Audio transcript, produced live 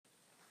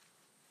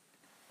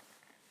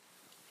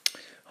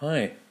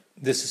Hi,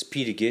 this is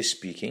Peter Guest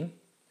speaking.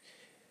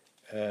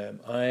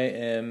 I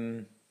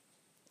am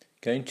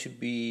going to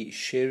be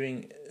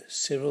sharing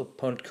several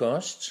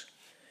podcasts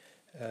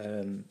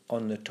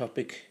on the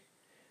topic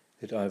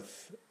that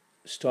I've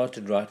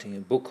started writing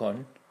a book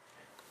on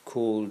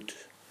called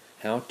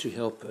How to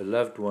Help a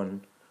Loved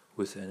One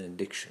with an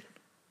Addiction.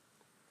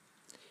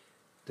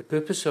 The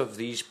purpose of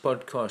these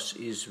podcasts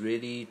is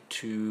really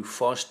to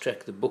fast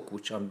track the book,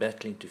 which I'm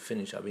battling to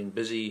finish. I've been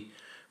busy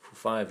for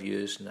 5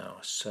 years now,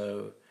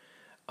 so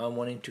I'm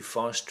wanting to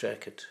fast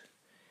track it.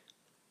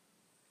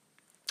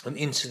 An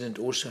incident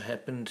also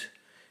happened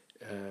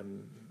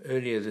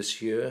earlier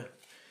this year.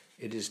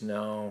 It is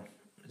now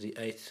the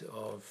 8th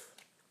of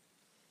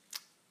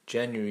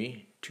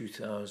January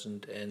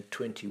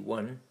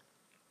 2021.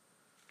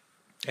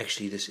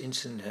 Actually, this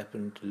incident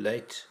happened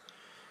late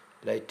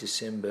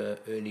December,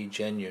 early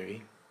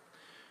January,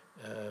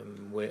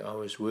 where I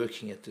was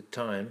working at the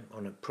time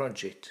on a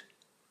project,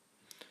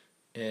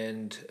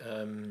 and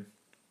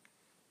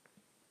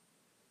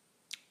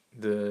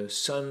the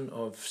son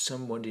of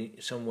someone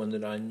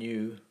that I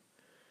knew,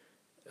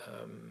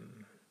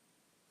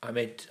 I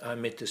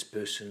met this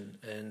person,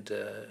 and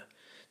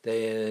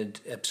they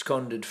had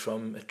absconded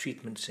from a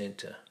treatment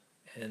center,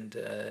 and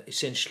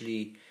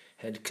essentially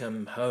had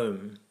come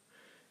home,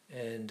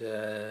 and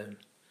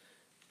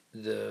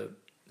the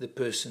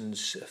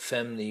person's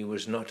family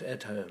was not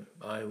at home.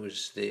 I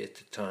was there at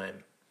the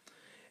time,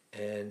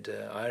 and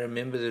I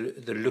remember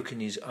the look in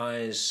his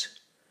eyes.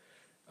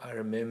 I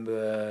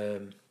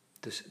remember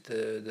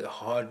the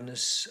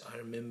hardness. I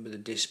remember the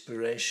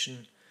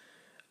desperation.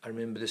 I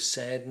remember the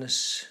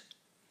sadness,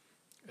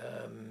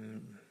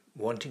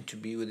 wanting to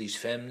be with his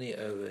family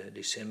over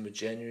December,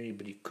 January,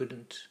 but he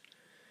couldn't.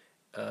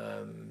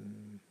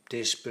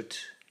 Desperate,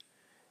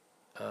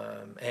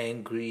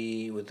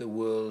 angry with the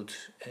world,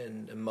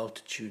 and a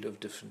multitude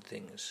of different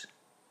things.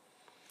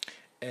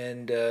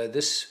 And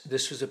this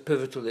was a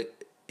pivotal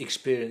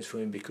experience for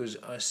me, because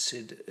I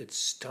said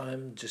it's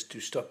time just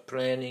to stop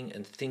planning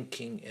and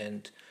thinking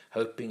and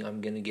hoping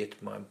I'm going to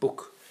get my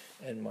book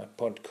and my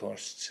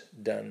podcasts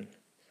done.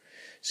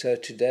 So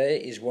today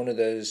is one of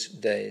those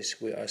days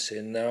where I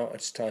say now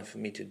it's time for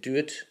me to do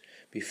it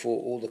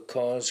before all the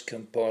cars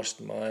come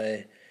past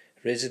my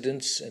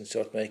residence and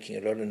start making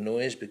a lot of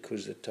noise,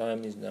 because the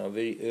time is now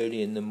very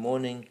early in the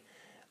morning.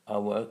 I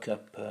woke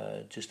up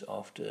just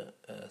after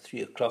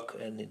 3 o'clock,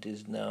 and it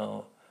is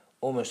now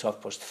almost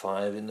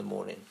 5:30 in the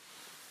morning.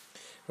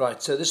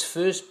 Right, so this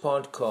first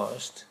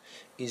podcast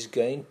is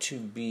going to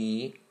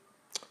be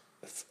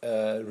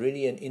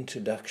really an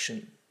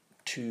introduction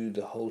to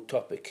the whole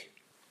topic.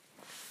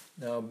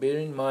 Now, bear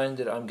in mind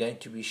that I'm going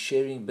to be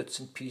sharing bits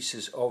and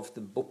pieces of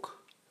the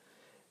book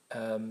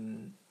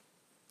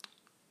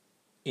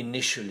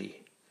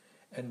initially.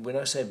 And when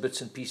I say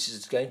bits and pieces,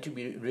 it's going to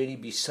really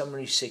be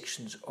summary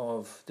sections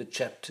of the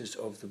chapters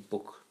of the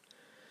book,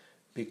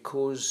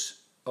 because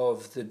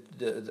of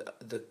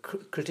the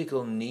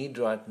critical need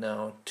right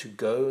now to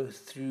go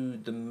through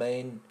the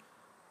main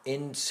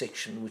end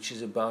section, which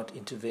is about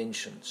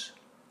interventions.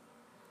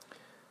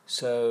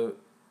 So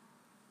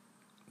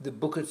the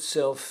book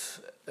itself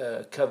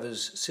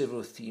covers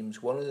several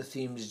themes. One of the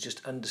themes is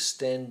just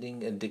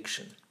understanding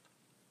addiction.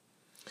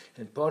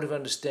 And part of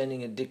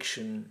understanding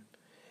addiction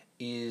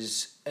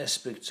is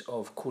aspects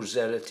of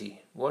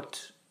causality.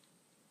 What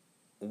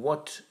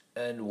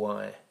and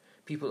why?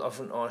 People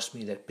often ask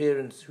me that.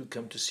 Parents who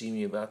come to see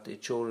me about their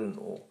children,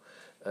 or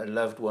a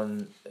loved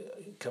one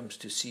comes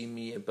to see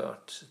me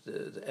about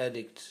the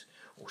addict,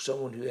 or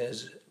someone who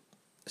has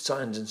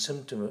signs and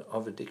symptoms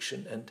of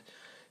addiction, and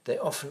they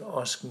often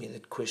ask me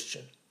that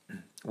question: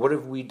 what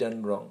have we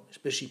done wrong?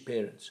 Especially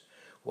parents.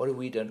 What have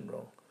we done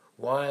wrong?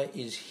 Why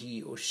is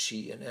he or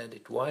she an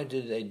addict? Why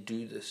do they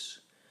do this?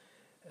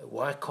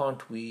 Why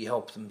can't we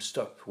help them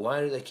stop?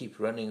 Why do they keep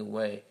running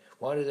away?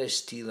 Why do they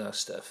steal our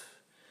stuff?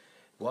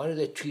 Why do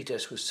they treat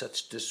us with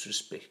such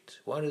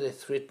disrespect? Why do they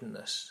threaten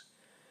us?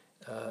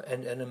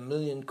 And a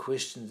million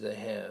questions they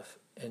have.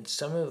 And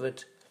some of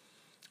it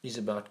is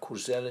about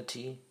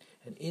causality.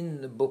 And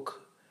in the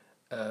book,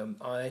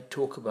 I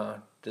talk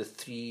about the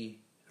three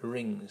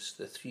rings,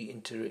 the three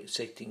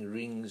intersecting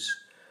rings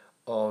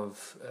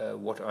of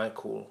what I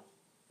call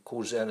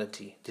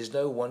causality. There's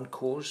no one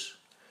cause.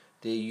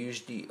 There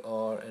usually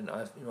are, and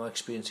in my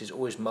experience, there's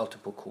always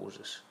multiple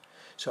causes.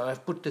 So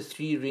I've put the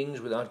three rings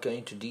without going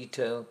into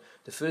detail.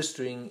 The first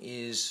ring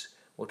is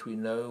what we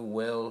know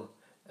well,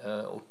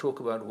 or talk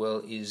about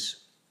well, is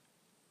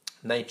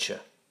nature.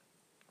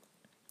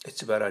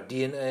 It's about our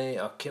DNA,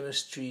 our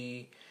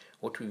chemistry,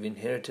 what we've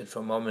inherited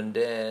from mom and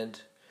dad,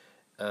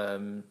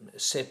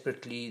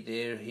 separately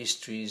their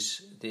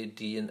histories, their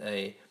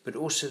DNA, but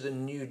also the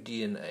new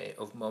DNA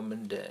of mom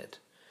and dad,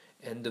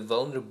 and the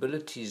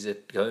vulnerabilities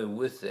that go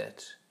with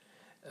that,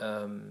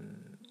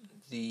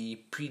 the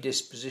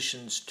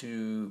predispositions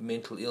to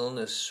mental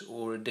illness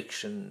or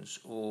addictions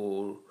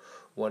or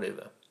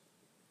whatever.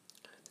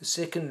 The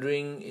second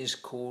ring is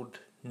called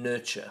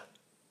nurture.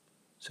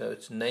 So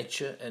it's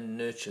nature and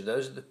nurture.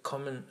 Those are the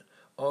common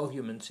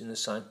arguments in the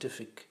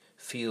scientific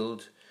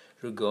field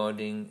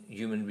regarding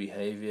human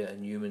behavior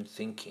and human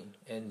thinking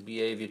and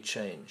behavior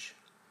change.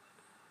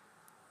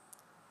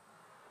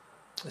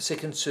 The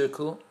second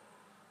circle,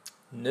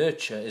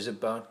 nurture, is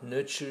about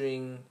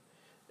nurturing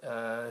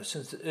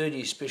since the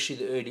early, especially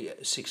the early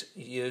 6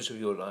 years of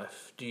your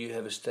life. Do you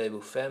have a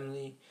stable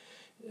family?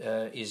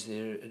 Was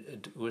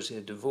there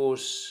a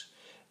divorce?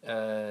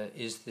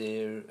 Is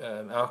there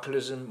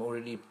alcoholism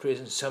already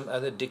present? Some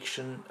other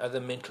addiction,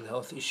 other mental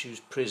health issues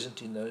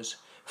present in those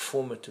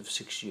formative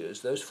 6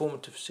 years? Those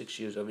formative 6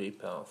 years are very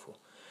powerful.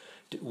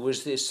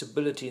 Was there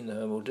stability in the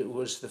home, or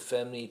was the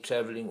family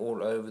traveling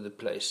all over the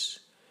place?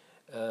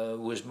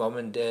 Was mom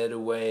and dad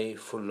away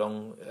for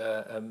long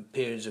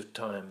periods of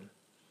time,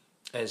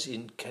 as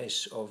in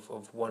case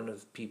of one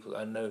of people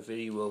I know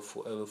very well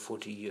for over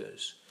 40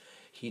 years.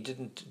 He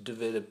didn't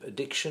develop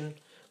addiction,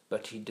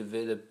 but he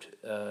developed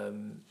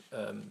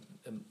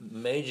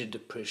major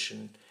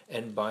depression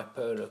and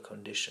bipolar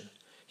condition.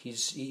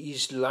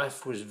 His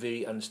life was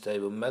very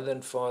unstable. Mother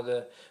and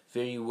father,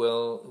 very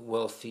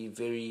wealthy,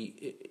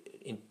 very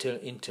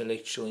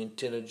intellectual,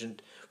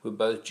 intelligent, were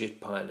both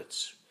jet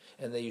pilots.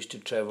 And they used to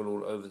travel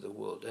all over the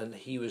world, and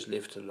he was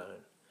left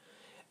alone.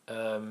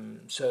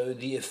 So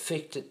the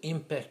effect and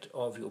impact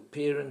of your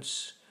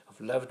parents,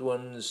 of loved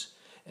ones,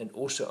 and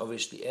also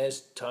obviously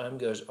as time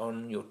goes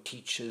on, your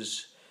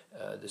teachers,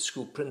 the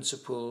school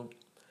principal,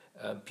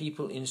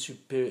 people in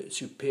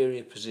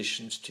superior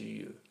positions to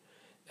you,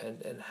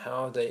 and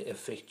how they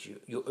affect you.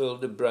 Your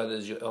elder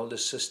brothers, your elder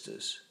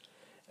sisters.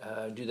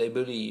 Do they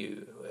bully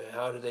you?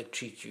 How do they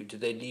treat you?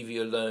 Did they leave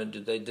you alone?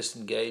 Did they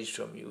disengage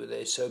from you? Were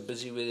they so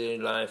busy with their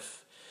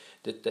life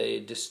that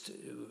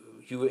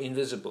you were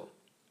invisible?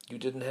 You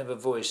didn't have a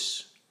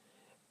voice.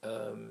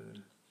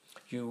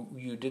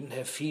 You didn't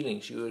have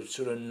feelings. You were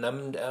sort of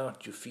numbed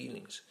out your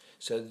feelings.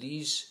 So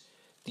these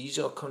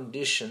are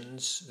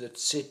conditions that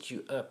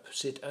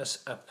set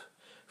us up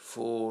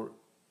for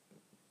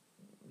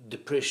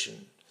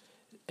depression,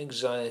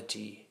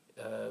 anxiety,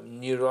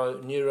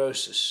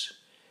 neurosis,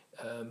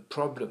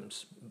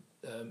 problems,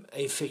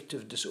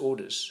 affective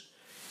disorders,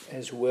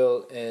 as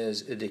well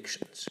as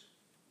addictions.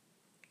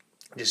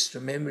 Just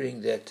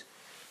remembering that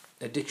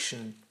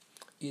addiction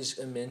is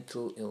a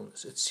mental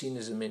illness. It's seen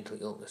as a mental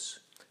illness.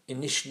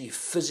 Initially,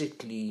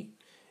 physically,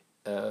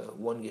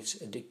 one gets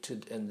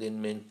addicted, and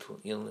then mental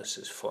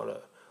illnesses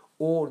follow.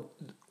 Or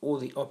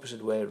the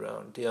opposite way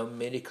around. There are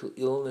medical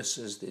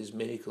illnesses, there's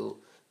mental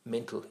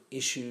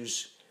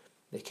issues,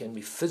 there can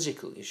be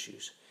physical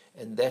issues,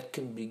 and that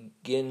can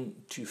begin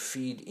to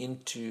feed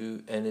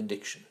into an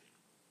addiction.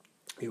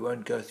 We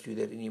won't go through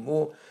that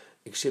anymore,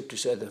 except to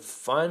say the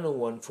final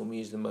one for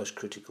me is the most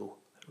critical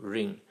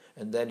ring,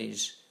 and that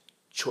is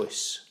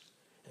choice.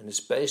 And it's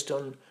based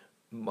on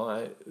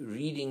my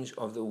readings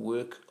of the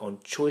work on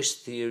choice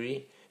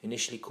theory,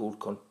 initially called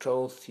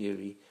control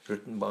theory,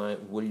 written by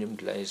William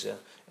Glaser.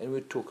 And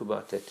we'll talk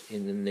about that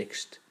in the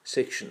next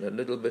section a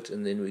little bit,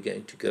 and then we're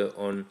going to go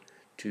on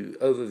to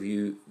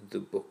overview the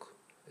book.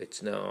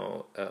 It's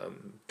now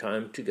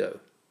time to go.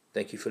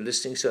 Thank you for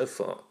listening so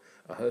far.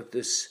 I hope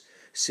this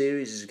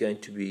series is going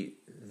to be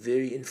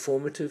very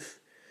informative,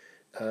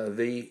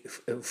 very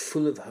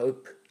full of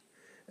hope,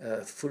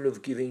 full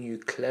of giving you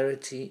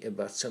clarity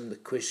about some of the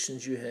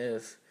questions you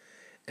have,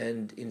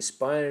 and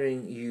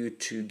inspiring you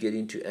to get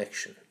into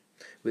action.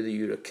 Whether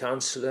you're a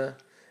counselor,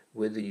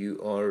 whether you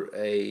are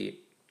a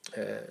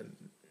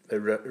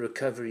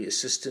recovery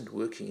assistant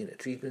working in a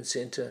treatment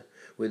center,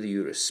 whether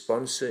you're a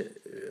sponsor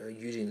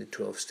using the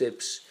 12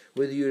 steps,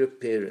 whether you're a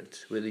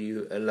parent, whether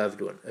you're a loved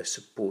one, a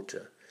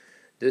supporter.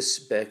 This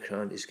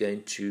background is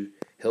going to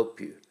help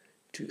you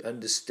to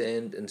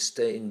understand and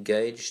stay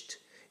engaged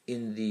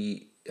in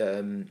the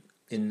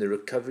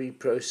recovery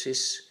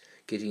process,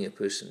 getting a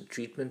person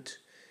treatment,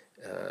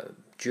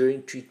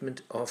 during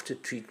treatment, after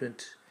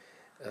treatment,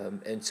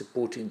 and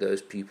supporting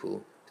those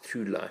people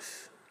through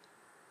life.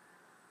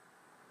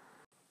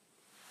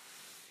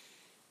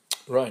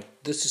 Right,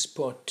 this is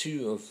part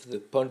 2 of the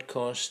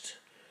podcast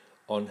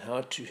on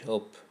how to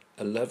help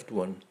a loved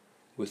one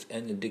with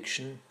an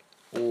addiction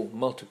or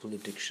multiple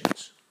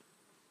addictions.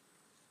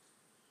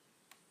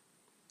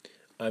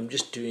 I'm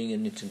just doing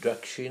an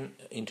introduction.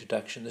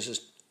 This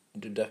is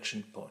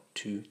introduction part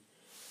 2.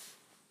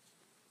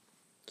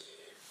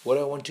 What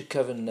I want to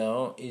cover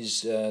now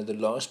is the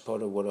last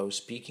part of what I was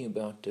speaking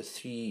about, the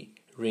 3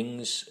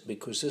 rings,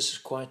 because this is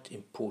quite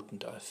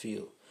important, I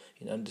feel,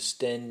 in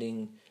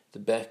understanding the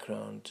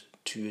background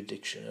to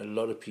addiction. A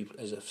lot of people,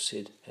 as I've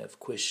said, have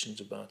questions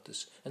about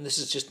this. And this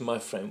is just my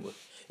framework.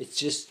 It's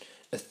just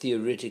a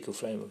theoretical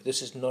framework.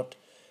 This is not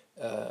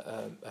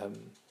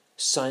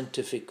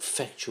scientific,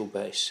 factual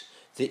base.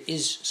 There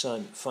is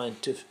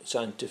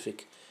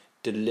scientific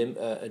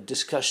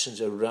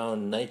discussions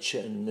around nature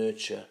and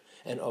nurture,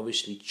 and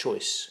obviously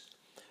choice.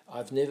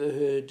 I've never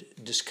heard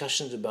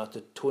discussions about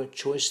the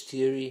choice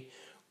theory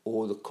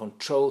or the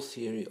control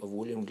theory of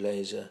William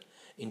Glaser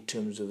in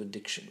terms of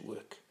addiction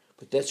work.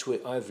 But that's where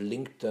I've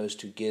linked those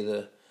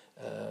together,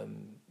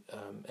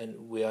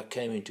 and where I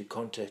came into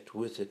contact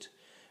with it,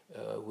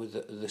 with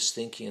this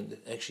thinking, and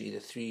actually the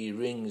 3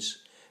 rings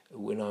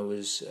when I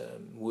was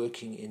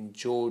working in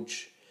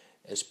George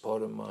as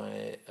part of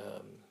my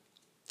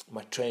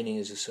my training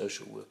as a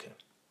social worker.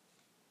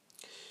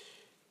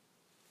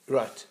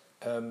 Right.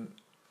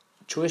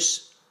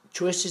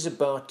 Choice is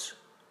about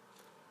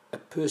a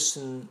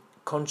person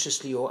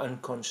consciously or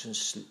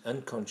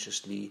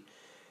unconsciously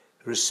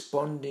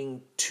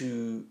responding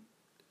to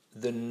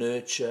the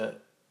nurture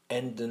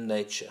and the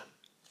nature.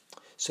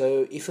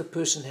 So if a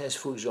person has,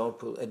 for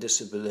example, a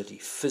disability,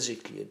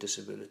 physically a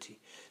disability,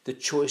 the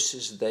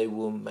choices they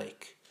will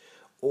make,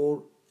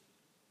 or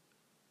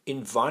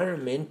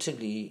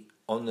environmentally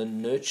on the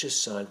nurture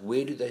side,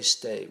 where do they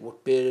stay,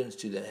 what parents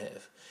do they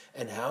have,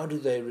 and how do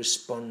they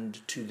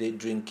respond to their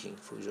drinking,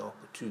 for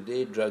example, to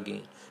their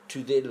drugging,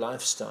 to their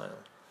lifestyle,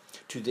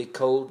 to their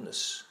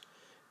coldness,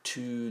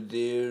 to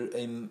their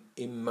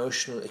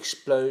emotional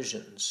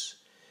explosions.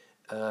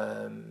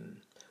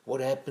 What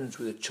happens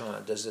with a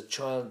child? Does the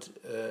child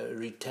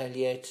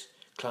retaliate,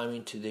 climb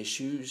into their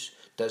shoes?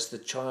 Does the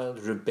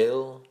child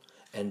rebel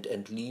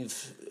and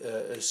leave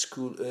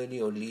school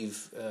early, or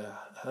leave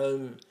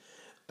home,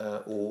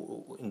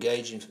 or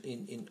engage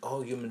in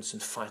arguments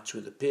and fights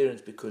with the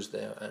parents because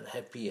they are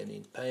unhappy and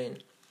in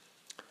pain?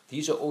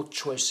 These are all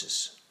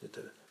choices that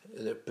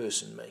a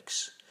person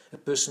makes. A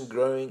person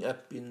growing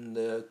up in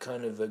the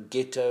kind of a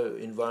ghetto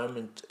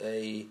environment,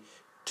 a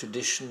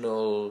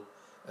traditional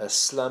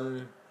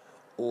slum,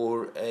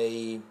 or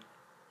a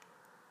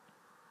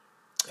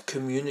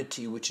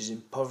community which is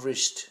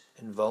impoverished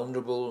and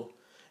vulnerable,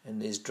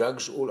 and there's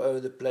drugs all over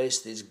the place,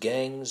 there's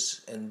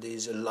gangs, and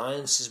there's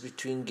alliances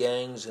between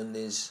gangs, and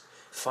there's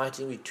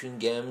fighting between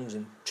gangs,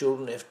 and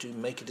children have to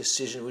make a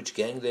decision which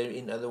gang they're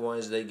in,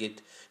 otherwise they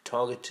get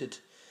targeted.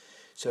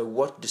 So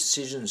what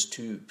decisions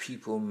do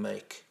people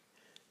make?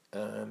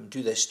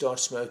 Do they start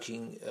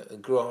smoking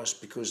grass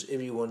because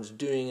everyone's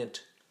doing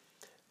it?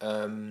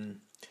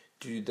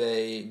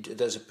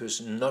 Does a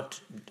person not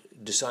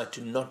decide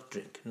to not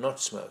drink, not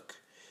smoke?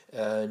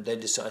 They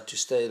decide to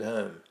stay at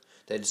home.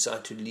 They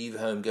decide to leave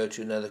home, go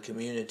to another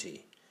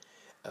community.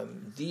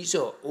 These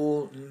are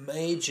all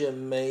major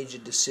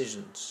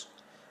decisions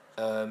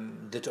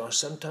that are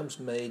sometimes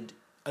made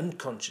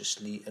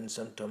unconsciously and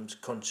sometimes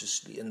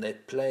consciously, and they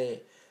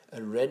play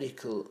a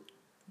radical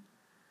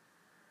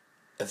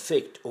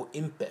effect or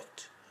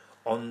impact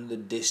on the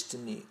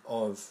destiny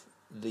of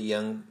the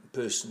young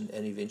person,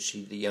 and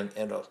eventually the young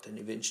adult, and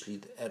eventually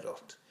the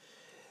adult.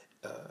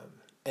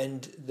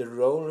 And the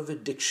role of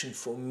addiction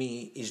for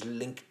me is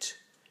linked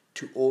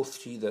to all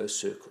three of those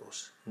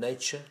circles: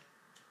 nature,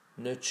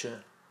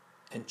 nurture,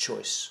 and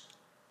choice.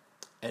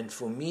 And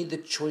for me, the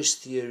choice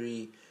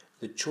theory,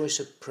 the choice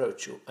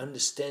approach, or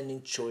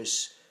understanding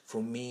choice,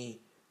 for me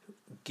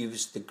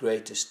gives the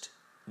greatest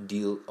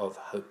deal of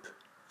hope.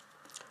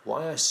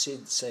 Why I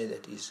say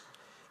that is,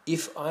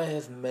 if I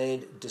have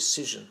made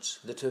decisions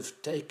that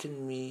have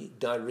taken me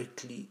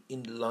directly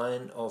in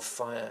line of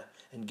fire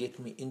and get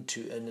me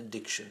into an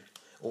addiction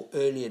or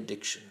early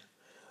addiction,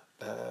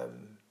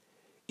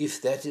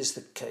 if that is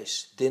the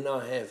case, then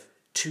I have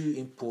two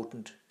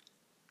important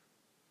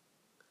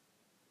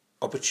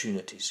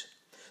opportunities.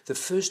 The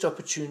first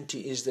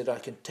opportunity is that I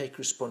can take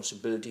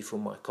responsibility for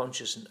my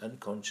conscious and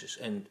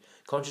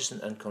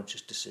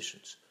unconscious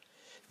decisions.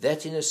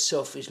 That in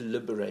itself is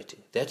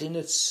liberating. That in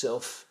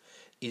itself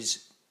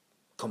is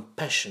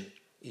compassion,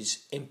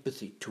 is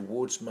empathy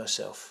towards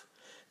myself.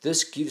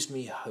 This gives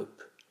me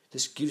hope.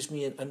 This gives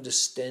me an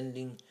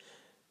understanding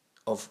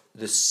of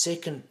the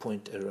second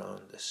point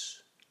around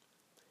this.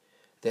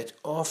 That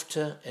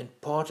after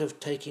and part of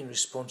taking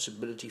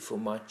responsibility for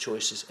my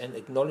choices and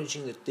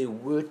acknowledging that there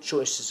were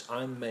choices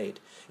I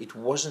made, it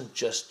wasn't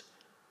just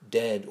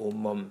dad or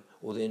mom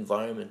or the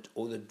environment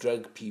or the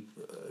drug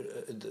people,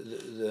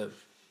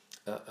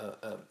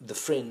 the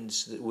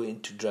friends that were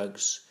into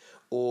drugs,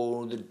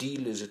 or the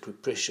dealers that were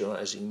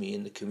pressurizing me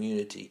in the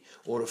community,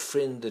 or a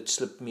friend that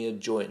slipped me a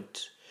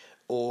joint,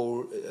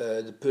 or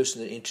the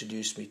person that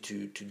introduced me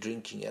to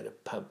drinking at a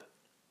pub.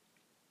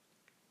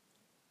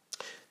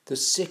 The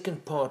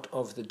second part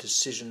of the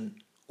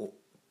decision or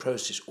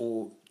process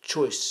or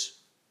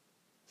choice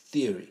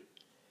theory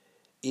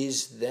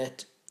is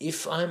that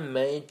if I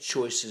made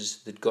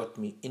choices that got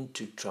me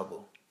into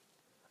trouble,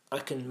 I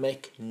can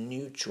make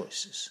new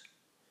choices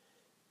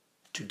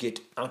to get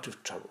out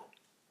of trouble.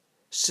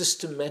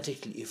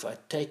 Systematically, if I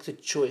take the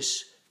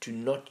choice to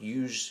not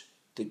use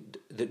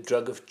the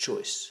drug of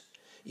choice,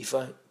 if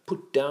I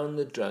put down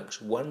the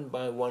drugs one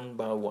by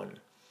one,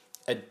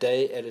 a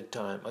day at a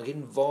time, I get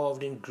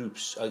involved in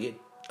groups, I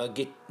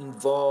get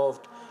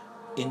involved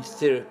in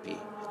therapy,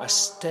 I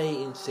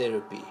stay in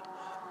therapy,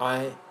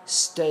 I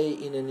stay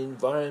in an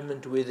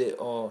environment where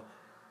there are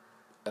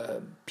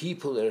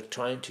people that are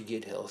trying to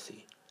get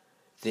healthy,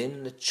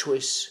 then the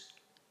choice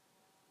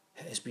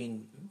has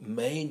been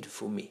made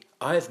for me.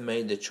 I've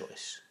made the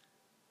choice.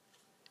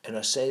 And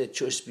I say the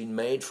choice has been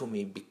made for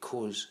me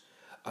because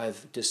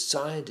I've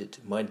decided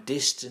my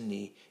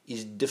destiny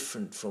is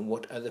different from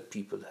what other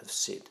people have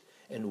said,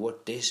 and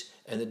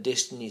the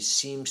destiny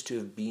seems to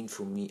have been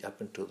for me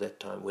up until that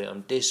time where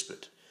I'm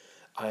desperate.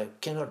 I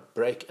cannot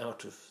break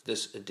out of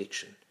this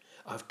addiction.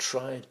 I've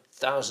tried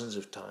thousands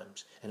of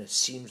times, and it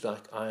seems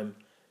like I'm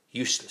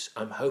useless.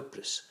 I'm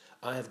hopeless.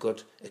 I have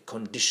got a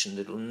condition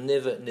that will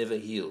never, never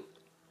heal.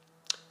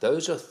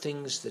 Those are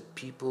things that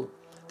people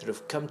that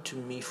have come to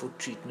me for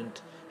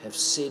treatment have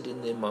said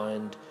in their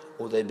mind,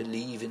 or they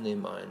believe in their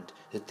mind,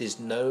 that there's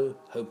no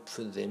hope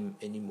for them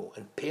anymore.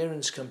 And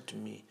parents come to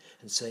me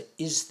and say,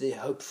 is there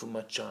hope for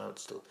my child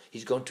still?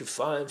 He's gone to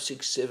 5,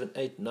 6, 7,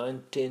 8,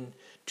 9, 10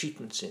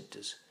 treatment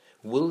centers.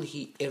 Will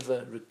he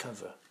ever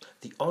recover?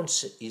 The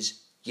answer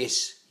is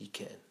yes, he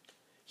can.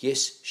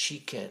 Yes, she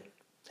can.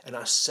 And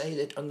I say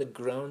that on the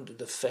ground of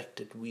the fact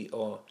that we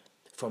are,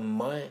 from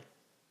my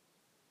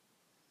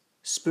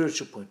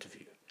spiritual point of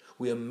view,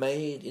 we are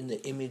made in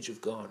the image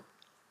of God.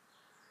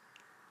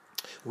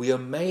 We are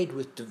made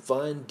with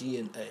divine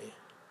DNA.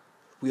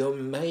 We are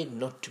made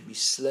not to be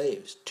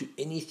slaves to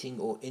anything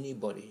or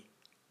anybody.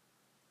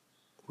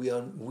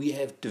 We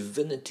have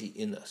divinity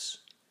in us.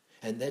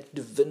 And that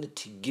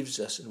divinity gives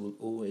us and will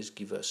always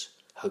give us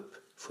hope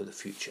for the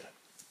future.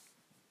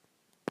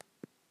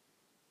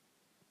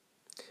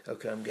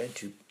 Okay, I'm going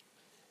to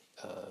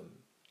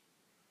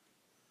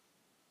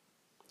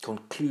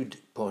conclude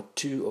part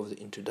 2 of the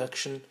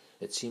introduction.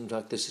 It seems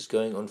like this is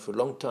going on for a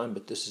long time,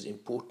 but this is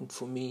important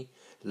for me,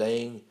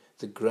 laying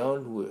the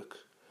groundwork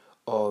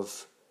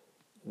of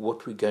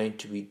what we're going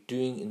to be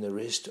doing in the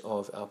rest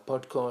of our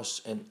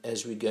podcasts, and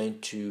as we're going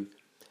to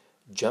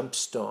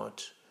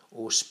jumpstart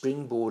or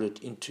springboard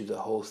it into the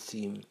whole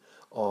theme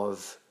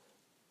of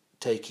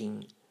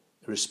taking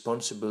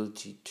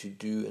responsibility to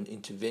do an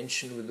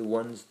intervention with the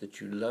ones that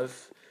you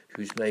love,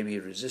 who's maybe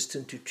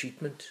resistant to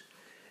treatment,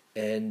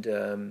 and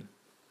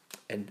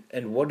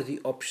what are the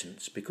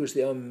options? Because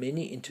there are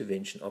many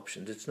intervention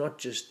options. It's not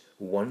just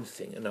one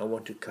thing, and I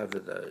want to cover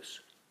those.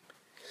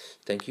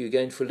 Thank you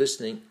again for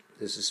listening.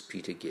 This is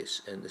Peter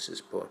Guess, and this is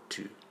part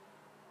 2.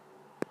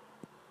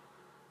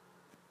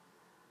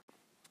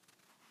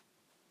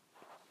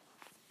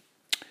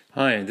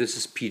 Hi, this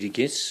is Peter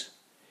Guess,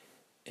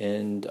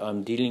 and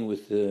I'm dealing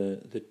with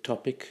the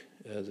topic,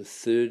 the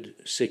third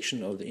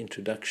section of the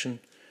introduction,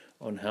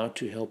 on how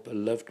to help a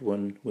loved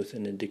one with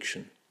an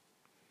addiction.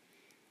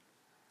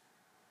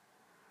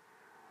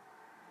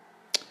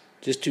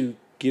 Just to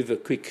give a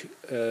quick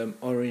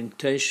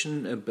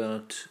orientation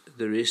about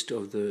the rest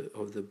of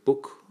the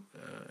book,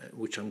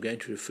 which I'm going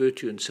to refer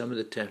to in some of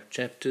the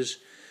chapters,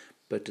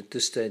 but at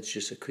this stage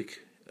just a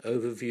quick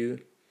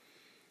overview.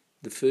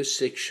 The first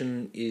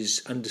section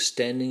is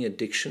understanding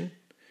addiction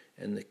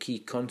and the key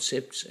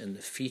concepts and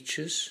the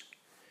features.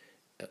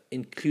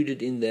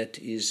 Included in that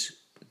is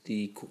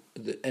the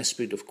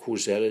aspect of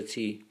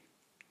causality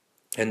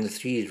and the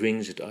 3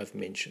 rings that I've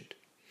mentioned.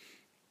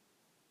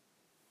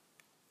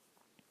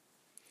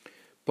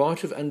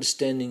 Part of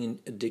understanding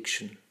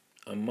addiction,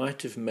 I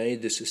might have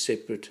made this a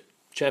separate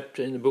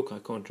chapter in the book, I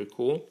can't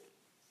recall,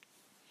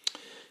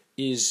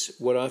 is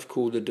what I've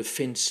called the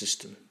defense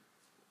system,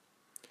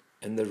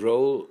 and the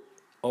role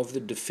of the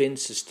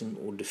defense system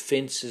or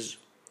defenses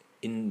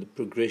in the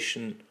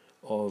progression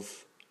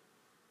of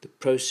the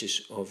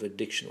process of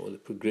addiction or the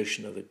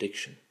progression of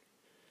addiction.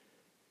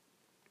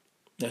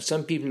 Now,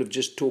 some people have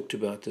just talked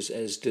about this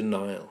as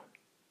denial,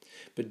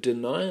 but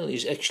denial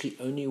is actually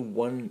only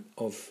one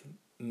of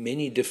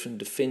many different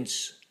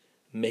defense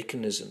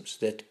mechanisms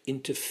that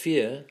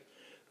interfere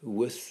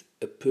with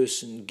a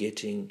person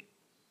getting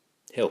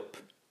help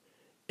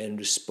and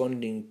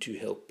responding to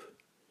help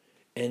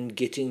and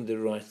getting the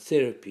right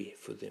therapy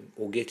for them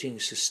or getting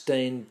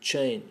sustained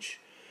change.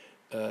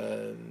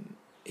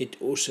 It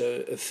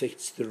also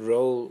affects the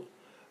role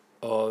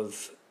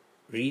of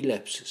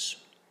relapses.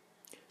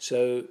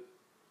 So,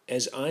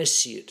 as I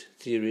see it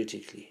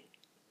theoretically,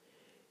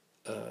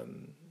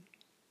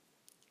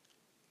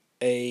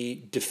 a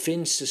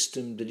defense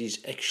system that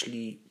is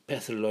actually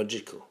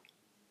pathological,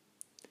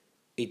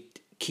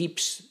 it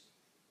keeps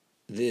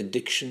the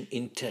addiction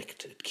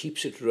intact, it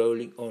keeps it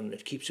rolling on,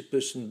 it keeps a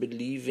person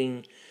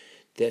believing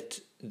that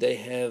they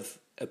have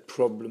a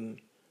problem,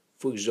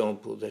 for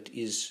example, that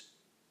is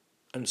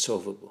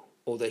unsolvable,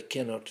 or they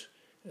cannot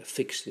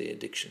fix their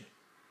addiction,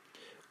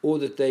 or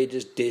that they're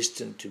just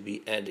destined to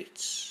be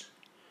addicts,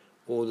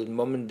 or that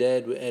mom and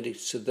dad were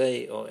addicts, so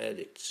they are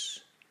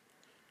addicts.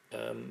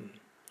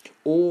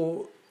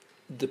 Or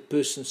the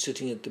person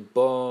sitting at the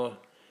bar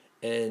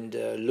and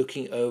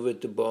looking over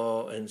at the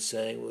bar and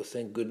saying, well,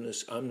 thank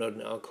goodness I'm not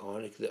an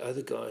alcoholic. The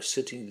other guy is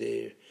sitting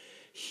there,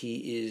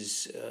 he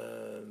is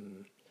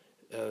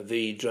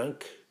very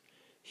drunk,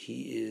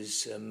 he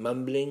is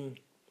mumbling,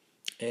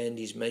 and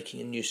he's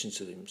making a nuisance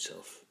of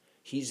himself.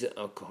 He's the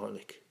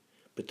alcoholic.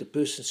 But the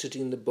person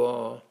sitting in the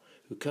bar,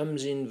 who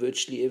comes in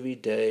virtually every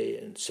day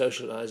and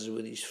socializes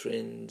with his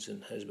friends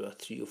and has about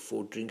 3 or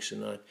 4 drinks a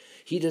night,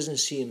 he doesn't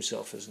see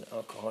himself as an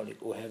alcoholic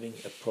or having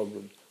a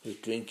problem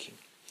with drinking.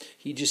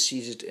 He just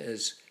sees it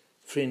as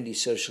friendly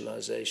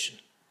socialization.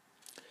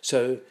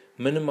 So,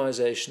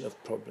 minimization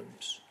of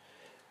problems.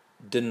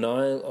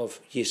 Denial of,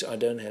 yes, I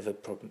don't have a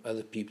problem,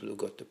 other people have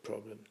got the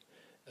problem.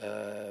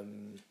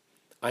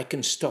 I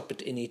can stop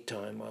at any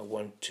time I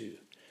want to.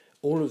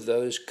 All of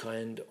those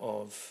kind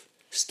of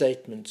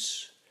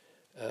statements,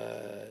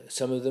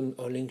 some of them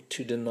are linked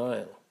to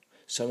denial.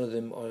 Some of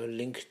them are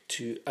linked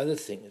to other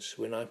things.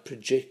 When I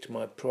project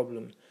my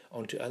problem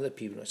onto other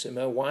people, I say,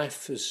 my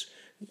wife is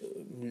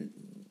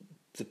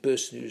the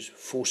person who's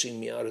forcing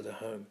me out of the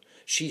home.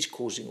 She's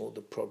causing all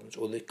the problems,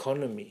 or the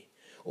economy,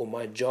 or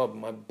my job,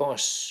 my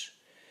boss,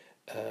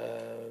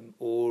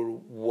 or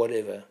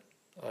whatever.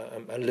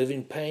 I live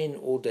in pain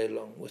all day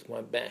long with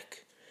my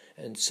back.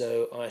 And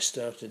so I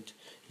started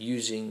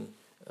using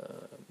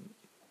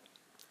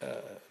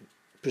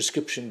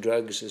prescription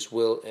drugs as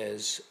well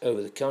as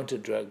over-the-counter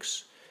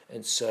drugs.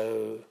 And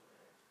so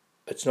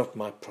it's not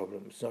my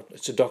problem.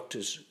 It's the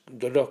doctor's.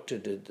 The doctor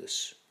did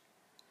this.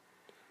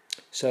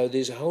 So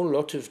there's a whole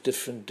lot of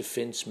different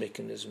defense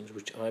mechanisms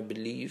which I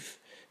believe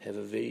have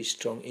a very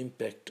strong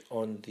impact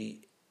on the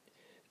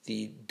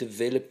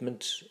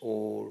development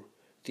or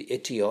the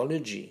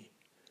etiology.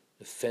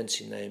 The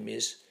fancy name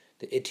is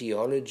the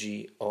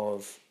etiology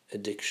of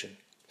addiction,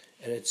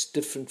 and it's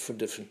different for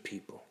different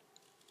people.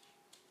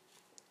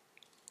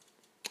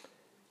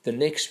 The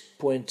next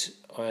point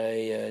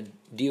I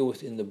deal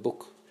with in the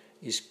book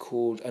is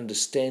called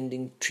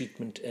Understanding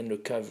Treatment and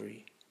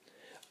Recovery.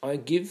 I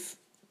give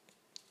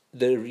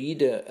the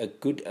reader a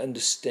good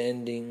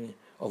understanding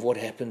of what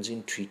happens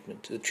in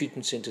treatment, the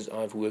treatment centers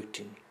I've worked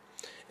in,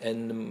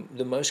 and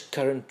the most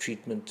current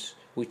treatment,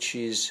 which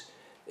is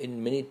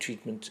in many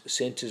treatment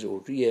centers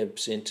or rehab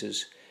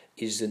centers,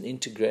 is an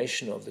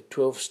integration of the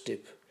 12-step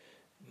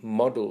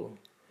model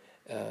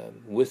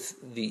with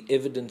the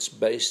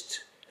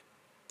evidence-based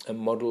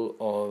model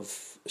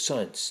of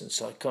science and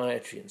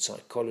psychiatry and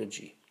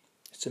psychology.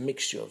 It's a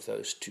mixture of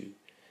those two.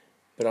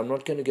 But I'm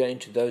not going to go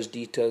into those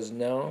details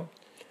now,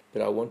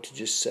 but I want to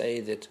just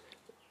say that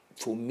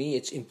for me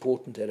it's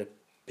important that a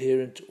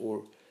parent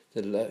or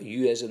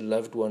you as a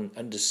loved one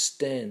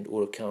understand,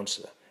 or a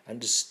counselor,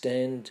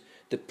 understand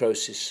the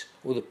process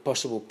or the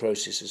possible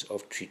processes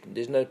of treatment.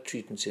 There's no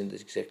treatment center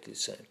that's exactly the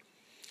same.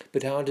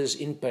 But how does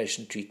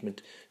inpatient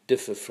treatment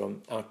differ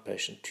from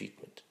outpatient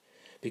treatment?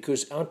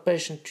 Because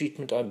outpatient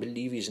treatment, I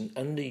believe, is an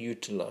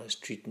underutilized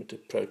treatment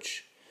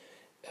approach,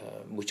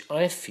 which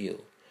I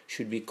feel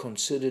should be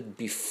considered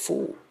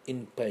before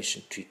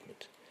inpatient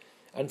treatment.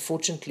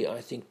 Unfortunately, I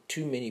think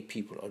too many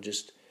people are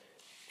just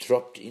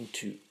dropped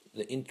into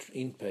the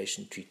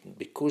inpatient treatment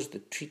because the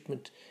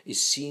treatment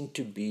is seen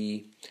to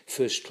be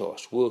first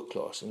class, world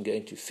class, and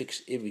going to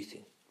fix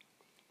everything.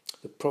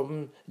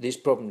 There's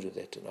problems with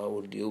that, and I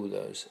will deal with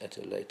those at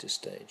a later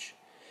stage.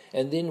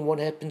 And then what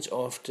happens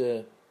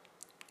after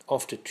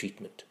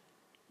treatment?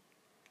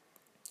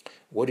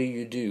 What do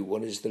you do?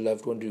 What does the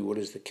loved one do? What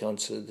does the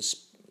counselor,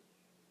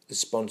 the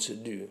sponsor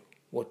do?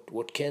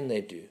 What can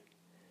they do?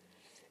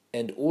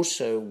 And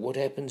also, what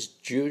happens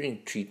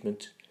during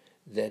treatment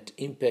that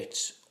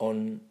impacts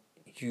on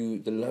you,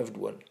 the loved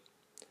one?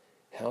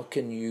 How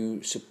can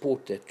you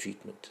support that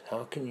treatment?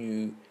 How can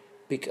you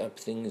pick up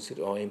things that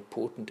are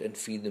important and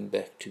feed them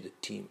back to the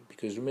team?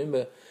 Because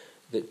remember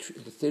that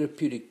the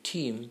therapeutic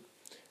team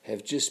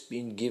have just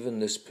been given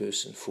this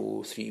person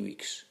for 3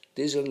 weeks.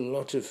 There's a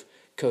lot of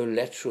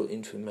collateral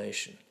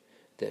information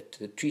that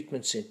the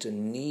treatment center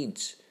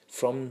needs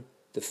from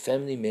the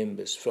family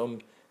members, from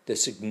the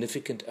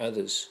significant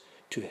others,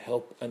 to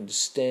help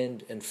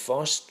understand and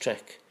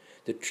fast-track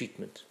the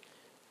treatment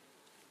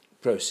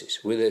process,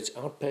 whether it's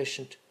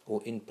outpatient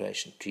or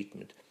inpatient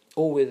treatment,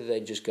 or whether they're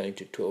just going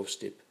to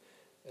 12-step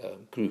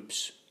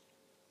groups.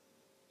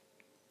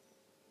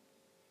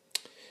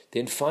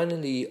 Then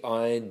finally,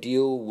 I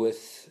deal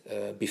with,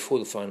 before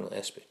the final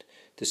aspect,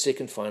 the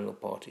second final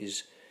part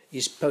is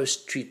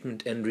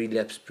post-treatment and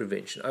relapse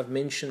prevention. I've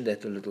mentioned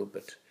that a little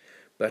bit,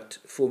 but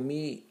for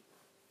me,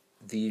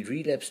 the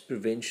relapse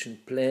prevention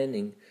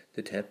planning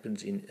that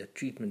happens in a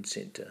treatment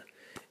center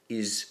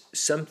is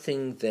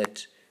something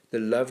that the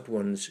loved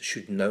ones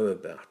should know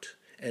about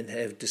and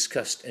have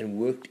discussed and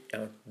worked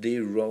out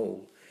their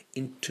role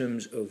in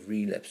terms of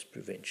relapse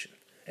prevention.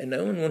 And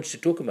no one wants to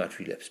talk about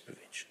relapse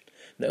prevention.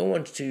 No one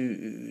wants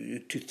to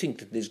think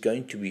that there's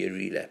going to be a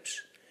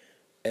relapse.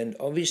 And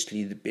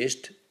obviously the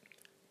best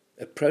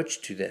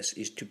approach to this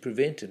is to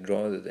prevent it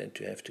rather than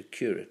to have to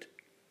cure it.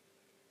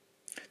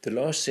 The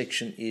last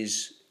section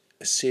is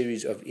a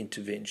series of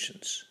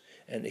interventions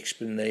and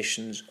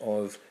explanations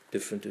of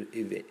different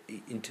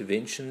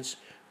interventions,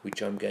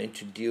 which I'm going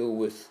to deal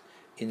with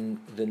in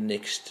the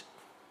next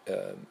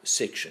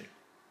section.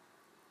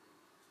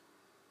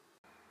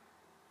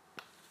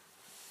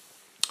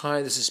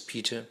 Hi, this is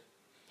Peter,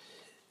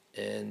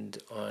 and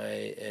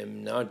I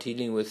am now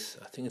dealing with,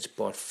 I think it's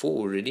part 4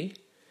 already,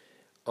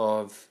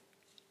 of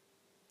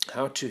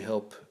how to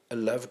help a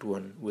loved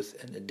one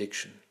with an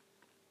addiction.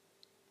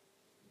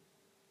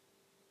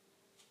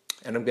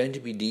 And I'm going to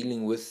be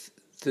dealing with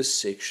this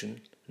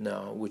section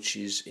now, which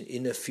is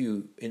in a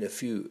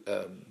few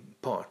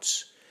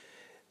parts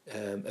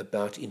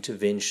about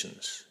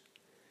interventions.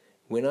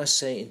 When I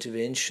say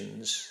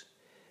interventions,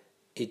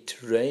 it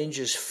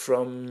ranges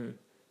from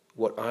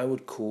what I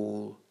would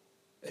call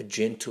a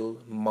gentle,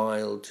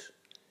 mild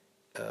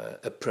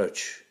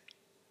approach,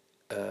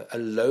 a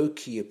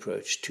low-key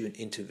approach to an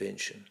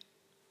intervention.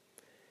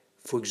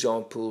 For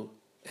example,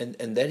 and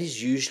that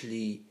is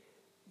usually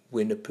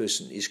when a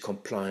person is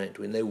compliant,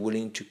 when they're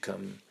willing to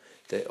come,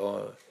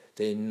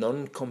 they're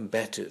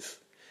non-combative,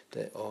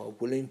 they are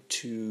willing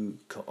to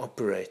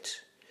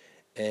cooperate.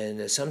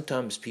 And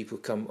sometimes people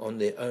come on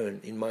their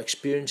own. In my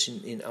experience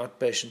in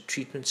outpatient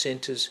treatment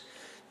centers,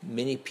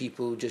 many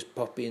people just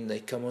pop in, they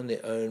come on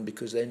their own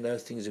because they know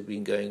things have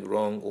been going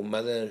wrong, or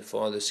mother and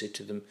father said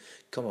to them,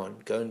 come on,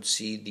 go and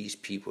see these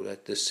people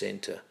at this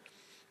center.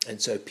 And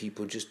so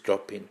people just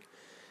drop in.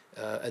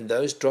 And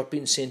those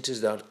drop-in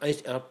centers, the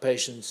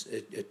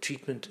outpatient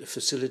treatment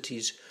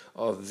facilities,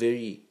 are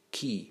very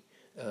key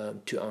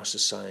to our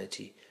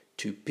society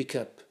to pick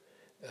up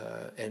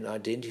and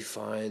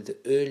identify the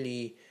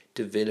early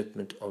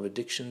development of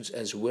addictions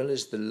as well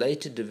as the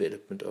later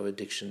development of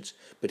addictions,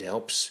 but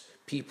helps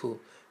people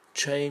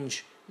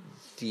change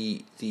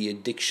the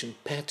addiction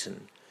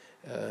pattern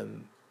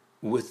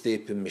with their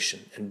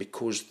permission and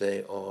because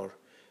they are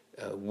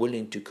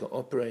willing to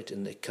cooperate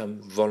and they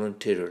come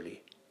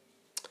voluntarily.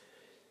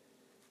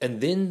 And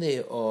then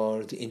there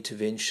are the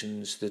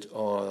interventions that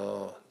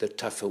are the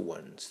tougher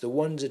ones, the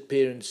ones that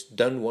parents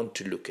don't want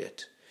to look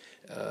at,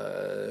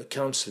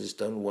 counselors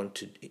don't want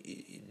to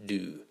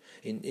do.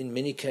 In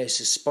many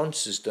cases,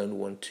 sponsors don't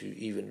want to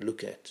even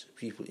look at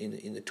people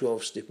in the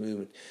 12-step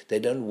movement. They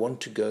don't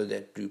want to go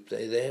that group.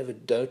 They have a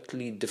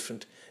totally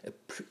different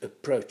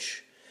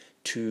approach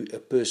to a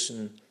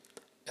person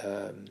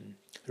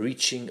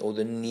reaching or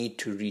the need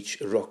to reach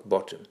a rock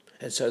bottom.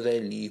 And so they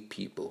leave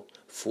people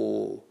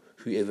for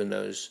whoever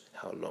knows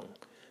how long.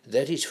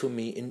 That is for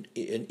me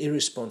an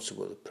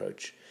irresponsible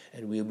approach,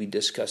 and we'll be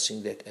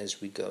discussing that as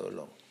we go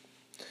along.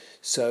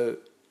 So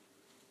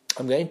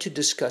I'm going to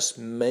discuss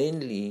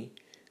mainly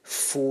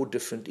 4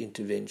 different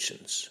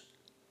interventions.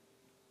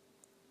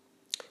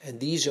 And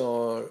these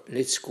are,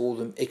 let's call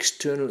them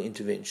external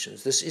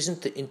interventions. This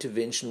isn't the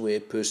intervention where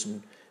a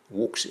person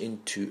walks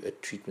into a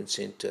treatment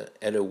center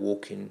at a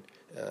walk-in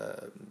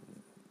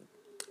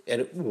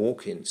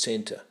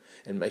center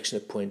and makes an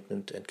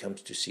appointment and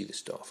comes to see the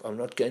staff. I'm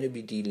not going to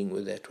be dealing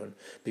with that one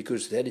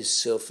because that is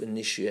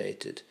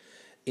self-initiated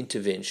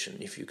intervention,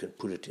 if you can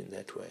put it in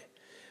that way.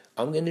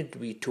 I'm going to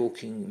be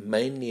talking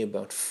mainly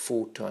about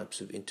 4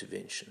 types of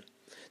intervention.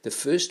 The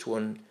first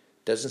one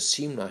doesn't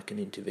seem like an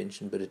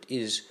intervention, but it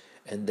is,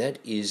 and that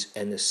is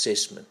an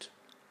assessment.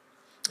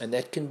 And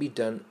that can be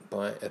done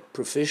by a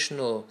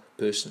professional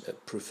person, a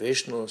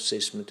professional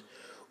assessment,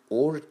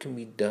 or it can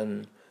be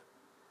done,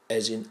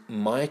 as in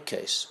my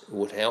case,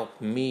 what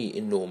helped me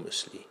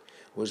enormously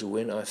was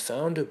when I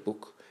found a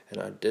book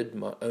and I did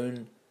my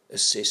own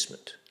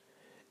assessment.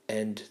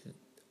 And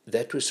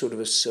that was sort of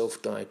a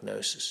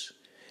self-diagnosis.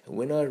 And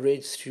when I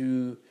read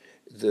through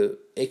the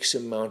X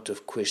amount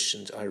of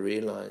questions, I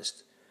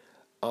realized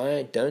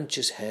I don't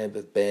just have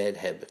a bad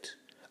habit.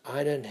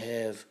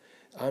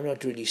 I'm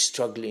not really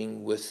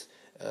struggling with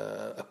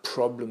a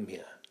problem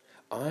here.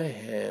 I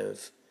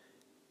have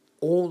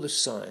all the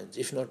signs,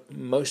 if not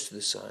most of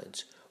the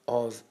signs,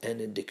 of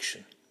an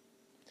addiction.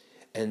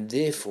 And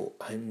therefore,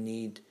 I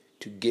need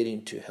to get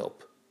into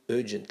help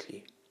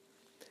urgently.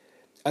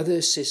 Other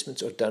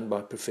assessments are done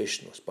by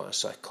professionals, by a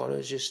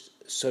psychologist,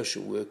 a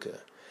social worker,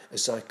 a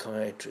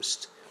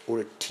psychiatrist, or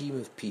a team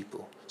of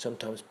people.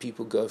 Sometimes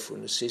people go for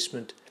an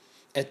assessment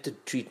at the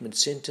treatment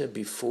center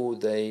before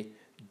they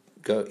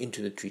go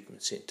into the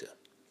treatment center.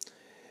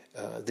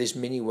 There's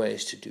many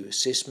ways to do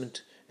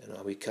assessment, and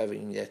I'll be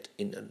covering that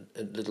in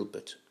a little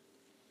bit.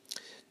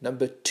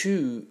 Number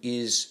 2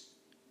 is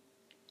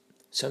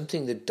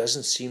something that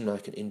doesn't seem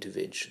like an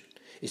intervention.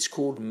 It's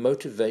called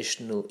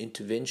motivational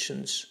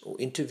interventions or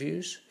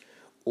interviews,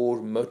 or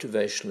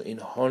motivational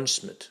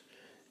enhancement.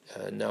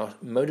 Now,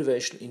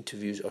 motivational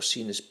interviews are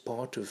seen as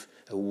part of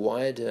a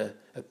wider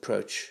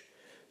approach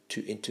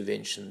to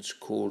interventions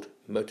called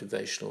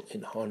motivational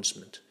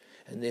enhancement.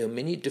 And there are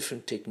many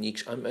different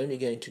techniques. I'm only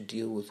going to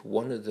deal with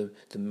one of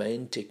the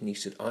main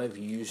techniques that I've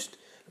used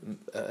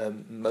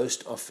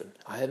most often.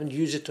 I haven't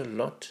used it a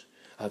lot.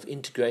 I've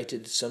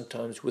integrated it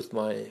sometimes with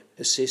my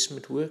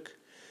assessment work,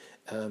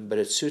 but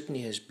it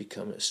certainly has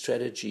become a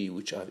strategy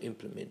which I've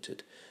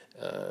implemented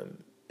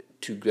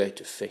to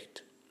great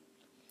effect.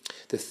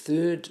 The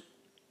third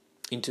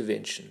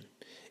intervention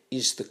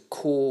is the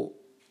core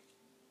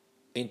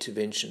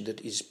intervention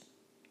that is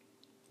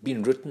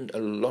been written a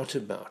lot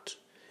about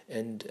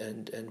and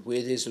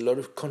where there's a lot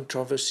of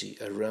controversy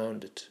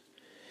around it.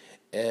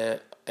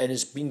 And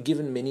it's been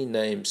given many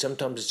names.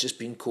 Sometimes it's just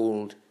been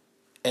called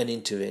an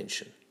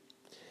intervention.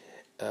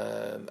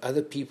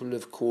 Other people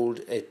have called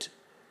it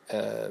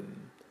a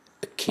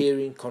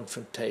caring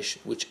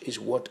confrontation, which is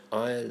what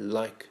I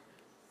like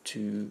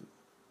to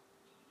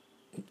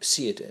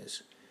see it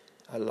as.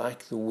 I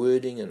like the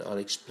wording, and I'll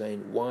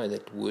explain why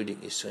that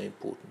wording is so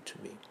important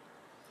to me.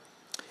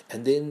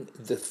 And then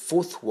the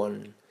 4th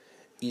one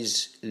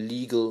is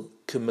legal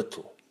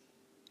committal.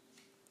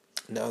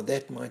 Now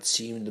that might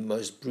seem the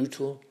most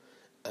brutal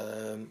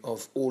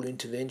of all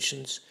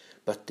interventions,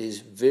 But there's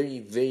very,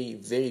 very,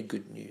 very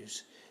good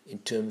news in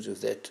terms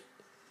of that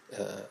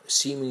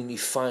seemingly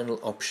final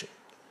option.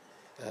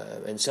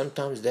 And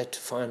sometimes that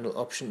final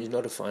option is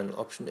not a final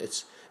option.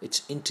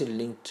 It's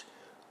interlinked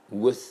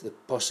with the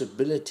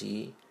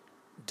possibility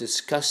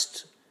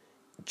discussed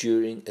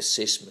during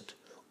assessment,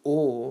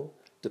 or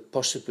the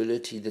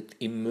possibility that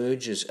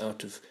emerges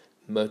out of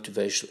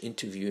motivational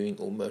interviewing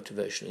or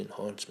motivational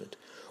enhancement,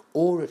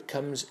 or it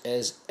comes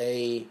as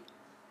a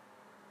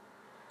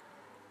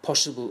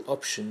possible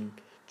option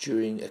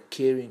during a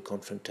caring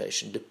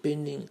confrontation,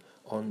 depending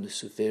on the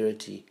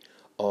severity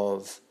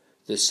of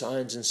the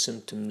signs and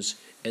symptoms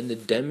and the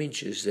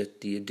damages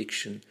that the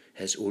addiction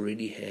has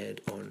already had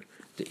on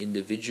the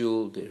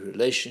individual, their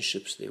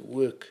relationships, their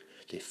work,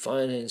 their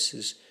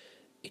finances,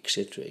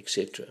 etc.,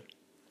 etc.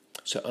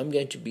 So I'm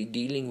going to be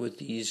dealing with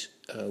these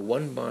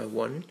one by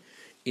one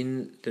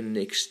in the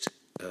next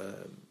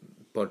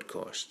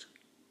podcast.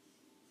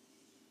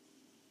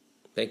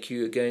 Thank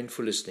you again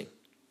for listening.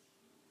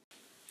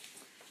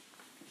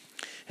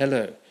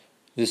 Hello,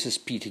 this is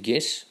Peter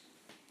Guess.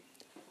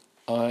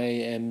 I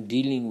am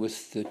dealing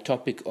with the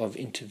topic of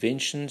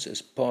interventions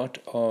as part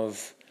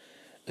of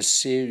a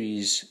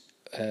series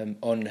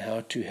on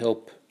how to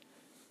help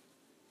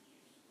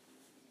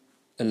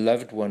a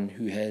loved one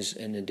who has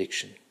an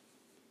addiction,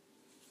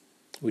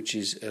 which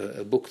is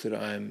a book that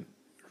I'm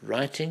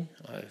writing.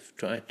 I've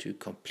tried to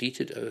complete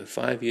it over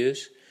 5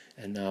 years,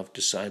 and now I've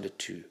decided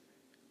to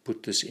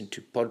put this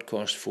into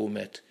podcast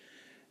format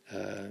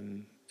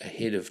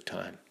ahead of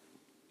time.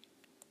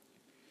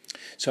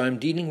 So I'm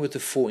dealing with the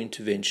 4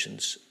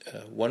 interventions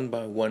one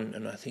by one,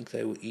 and I think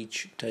they will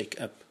each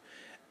take up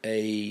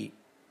a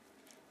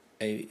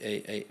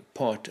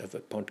part of a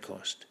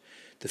podcast.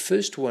 The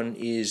first one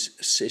is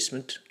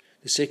assessment.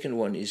 The second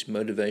one is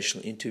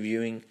motivational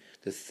interviewing.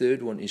 The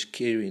third one is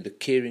the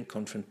caring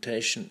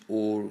confrontation,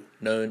 or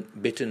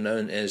better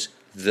known as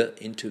the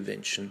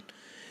intervention.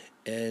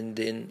 And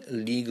then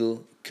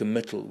legal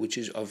committal, which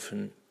is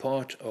often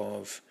part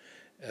of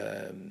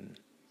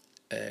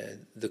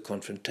the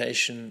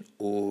confrontation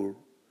or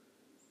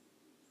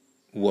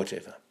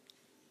whatever.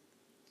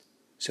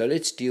 So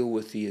let's deal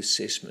with the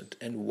assessment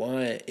and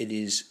why it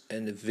is a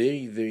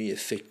very, very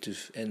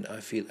effective and I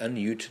feel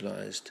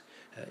unutilized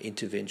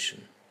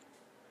intervention.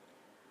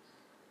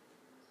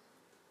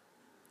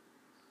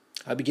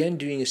 I began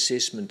doing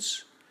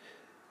assessments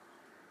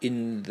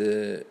in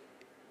the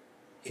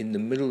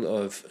middle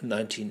of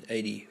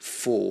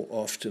 1984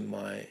 after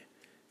my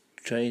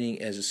training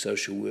as a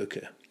social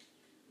worker,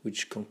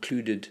 which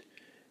concluded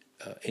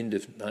end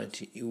of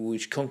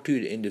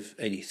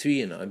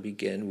 83, and I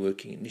began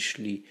working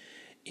initially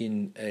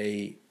in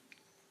a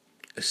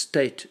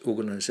state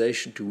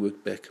organization to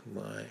work back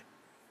my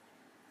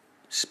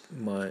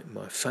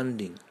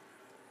funding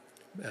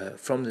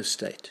from the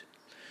state.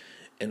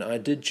 And I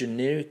did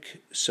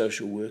generic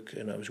social work,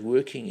 and I was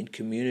working in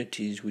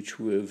communities which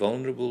were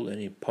vulnerable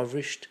and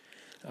impoverished.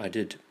 I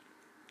did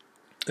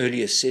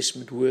early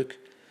assessment work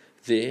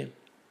there,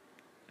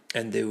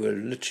 and there were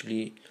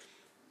literally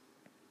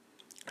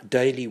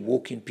daily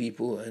walk-in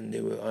people, and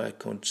there were, I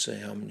can't say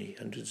how many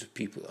hundreds of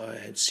people I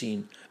had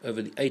seen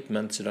over the 8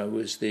 months that I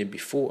was there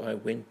before I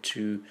went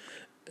to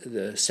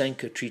the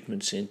Sanka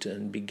Treatment Center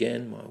and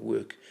began my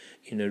work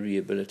in a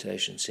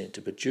rehabilitation center.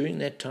 But during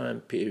that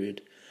time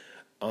period,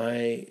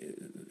 I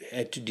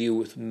had to deal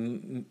with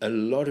a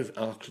lot of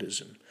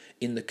alcoholism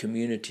in the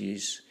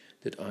communities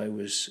that I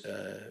was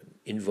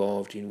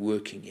involved in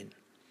working in.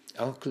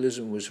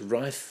 Alcoholism was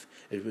rife.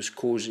 It was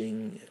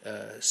causing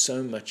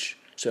so much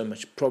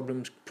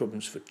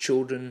problems for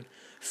children,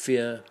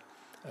 fear.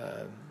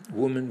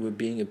 Women were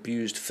being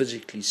abused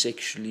physically,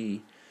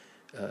 sexually,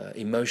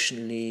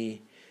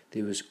 emotionally.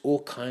 There was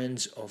all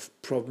kinds of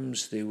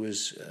problems. There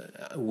was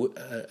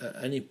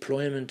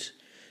unemployment.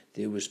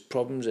 There was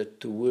problems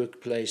at the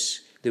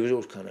workplace. There was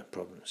all kinds of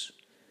problems.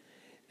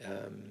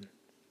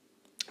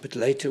 But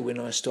later, when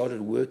I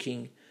started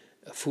working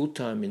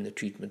full-time in the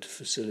treatment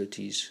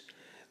facilities,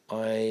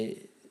 I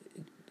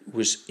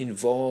was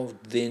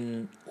involved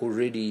then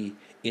already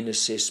in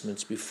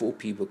assessments before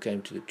people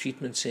came to the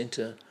treatment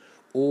center,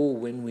 or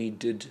when we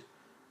did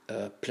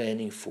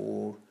planning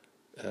for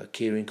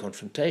caring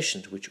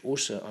confrontations, which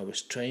also I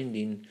was trained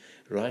in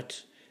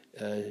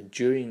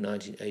during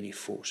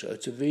 1984. So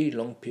it's a very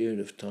long period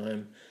of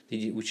time,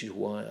 which is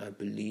why I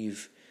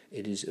believe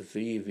it is a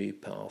very, very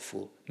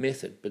powerful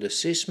method. But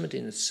assessment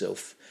in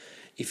itself,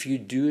 if you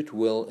do it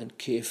well and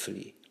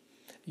carefully,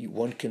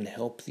 one can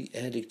help the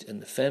addict and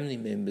the family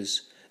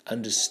members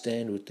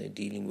understand what they're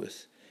dealing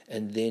with,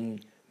 and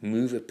then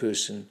move a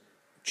person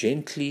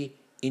gently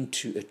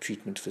into a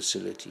treatment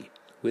facility,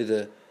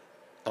 whether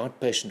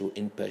outpatient or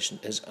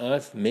inpatient. As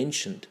I've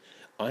mentioned,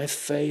 I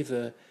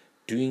favor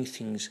doing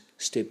things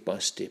step by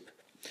step.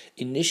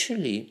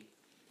 Initially,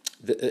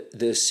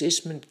 the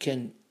assessment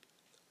can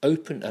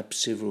open up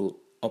several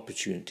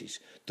opportunities.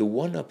 The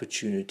one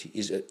opportunity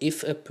is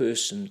if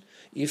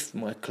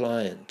my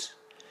client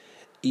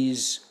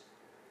is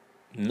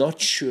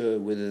not sure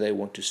whether they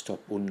want to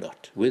stop or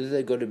not, whether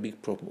they've got a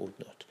big problem or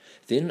not.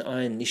 Then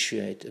I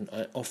initiate and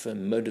I offer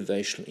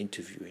motivational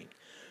interviewing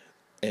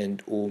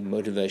or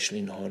motivational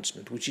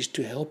enhancement, which is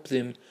to help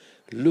them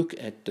look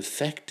at the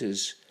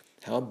factors.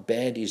 How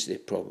bad is their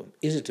problem?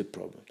 Is it a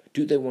problem?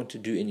 Do they want to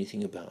do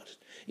anything about it?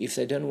 If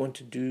they don't want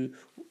to do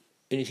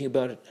anything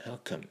about it, how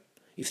come?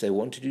 If they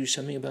want to do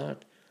something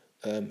about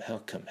it, how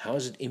come? How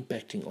is it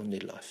impacting on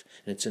their life?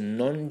 And it's a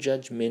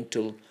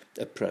non-judgmental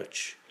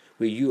approach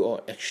where you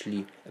are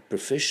actually a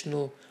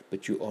professional,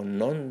 but you are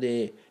not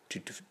there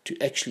to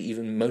actually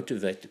even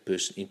motivate the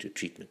person into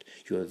treatment.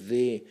 You are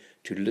there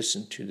to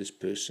listen to this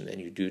person,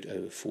 and you do it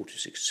over 4 to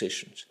 6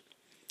 sessions.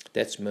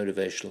 That's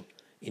motivational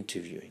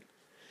interviewing.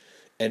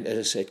 And as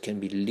I say, it can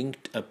be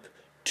linked up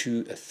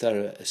to a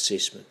thorough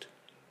assessment,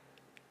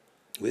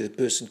 where the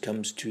person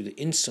comes to the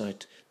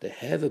insight they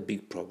have a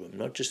big problem,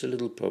 not just a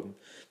little problem.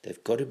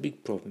 They've got a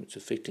big problem. It's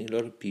affecting a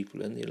lot of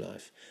people in their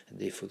life, and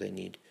therefore they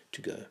need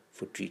to go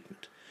for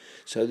treatment.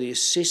 So the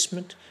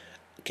assessment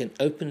can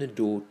open the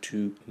door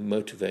to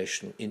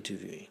motivational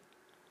interviewing.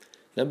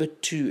 Number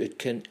 2, it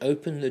can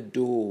open the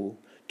door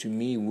to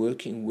me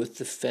working with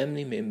the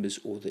family members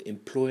or the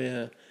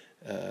employer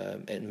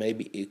and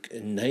maybe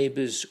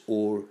neighbors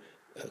or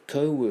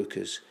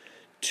co-workers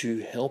to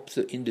help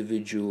the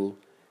individual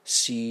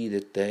see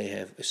that they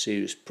have a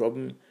serious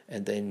problem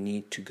and they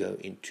need to go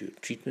into a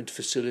treatment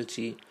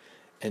facility.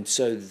 And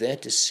so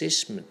that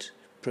assessment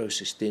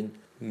process then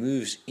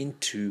moves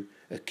into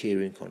a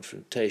caring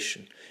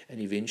confrontation,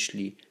 and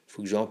eventually,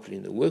 for example,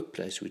 in the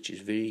workplace, which is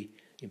very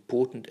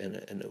important and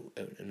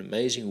an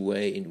amazing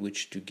way in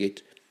which to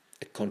get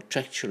a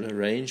contractual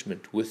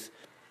arrangement with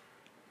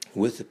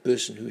a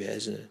person who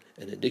has an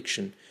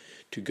addiction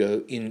to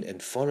go in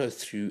and follow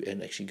through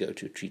and actually go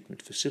to a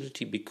treatment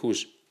facility,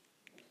 because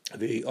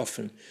very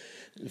often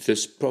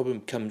this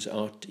problem comes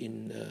out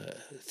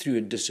through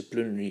a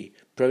disciplinary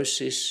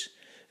process,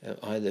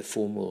 either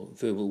formal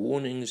verbal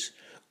warnings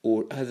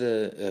or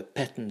other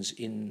patterns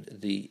in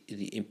the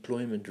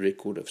employment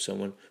record of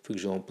someone. For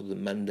example, the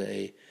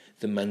Monday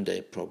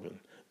problem.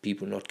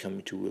 People not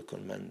coming to work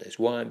on Mondays.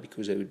 Why?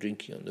 Because they were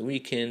drinking on the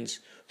weekends,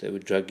 they were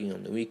drugging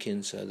on the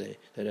weekends, so they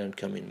don't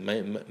come in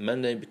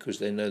Monday because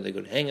they know they've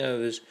got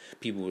hangovers.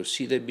 People will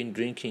see they've been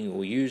drinking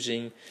or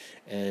using,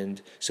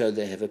 and so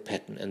they have a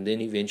pattern. And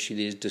then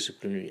eventually there's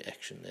disciplinary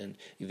action, and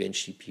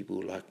eventually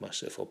people like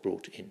myself are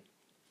brought in.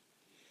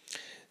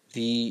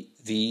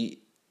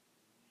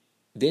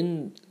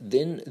 Then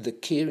the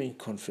caring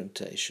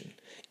confrontation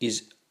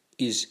is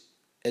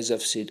as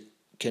I've said,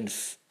 can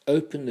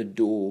open the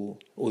door,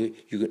 or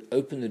you can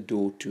open the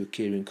door to a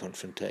caring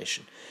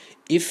confrontation.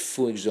 If,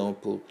 for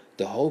example,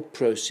 the whole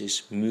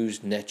process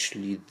moves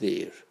naturally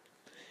there.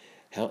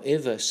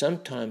 However,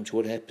 sometimes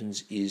what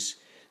happens is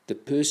the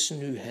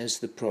person who has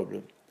the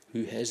problem,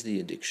 who has the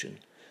addiction,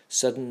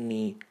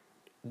 suddenly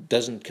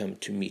doesn't come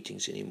to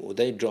meetings anymore.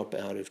 They drop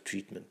out of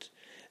treatment.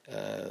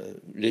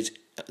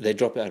 They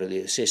drop out of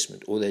their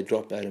assessment, or they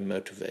drop out of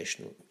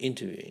motivational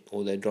interviewing,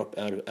 or they drop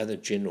out of other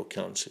general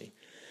counseling.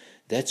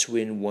 That's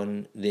when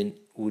one then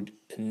would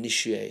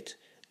initiate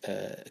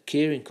a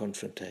caring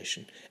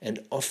confrontation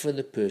and offer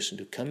the person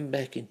to come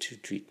back into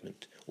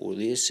treatment or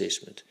the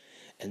assessment,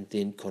 and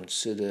then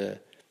consider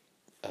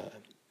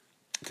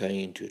going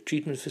into a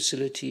treatment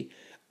facility,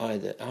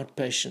 either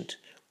outpatient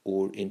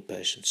or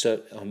inpatient.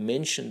 So I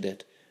mentioned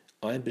that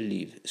I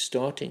believe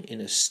starting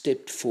in a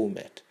stepped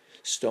format,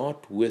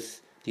 start with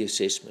the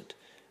assessment,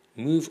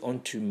 move on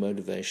to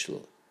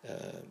motivational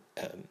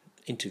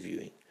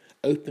interviewing,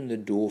 open the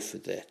door for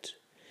that.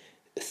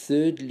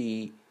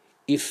 Thirdly,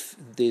 if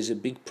there's a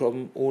big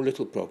problem or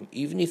little problem,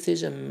 even if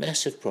there's a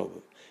massive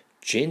problem,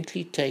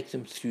 gently take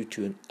them through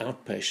to an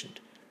outpatient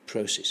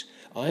process.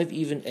 I've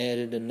even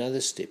added another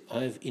step.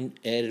 I've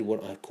added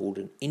what I called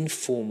an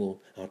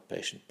informal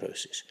outpatient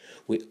process,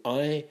 where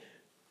I,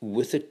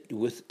 with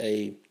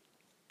a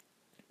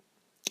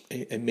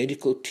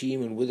medical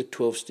team and with the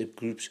 12-step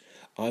groups,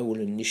 I will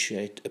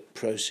initiate a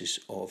process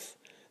of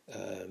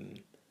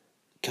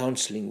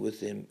counseling with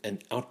them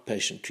and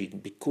outpatient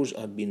treatment, because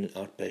I've been an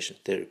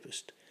outpatient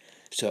therapist.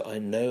 So I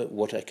know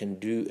what I can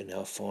do and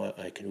how far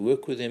I can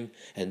work with them.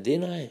 And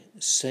then I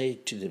say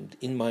to them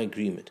in my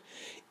agreement,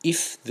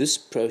 if this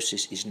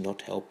process is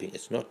not helping,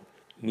 it's not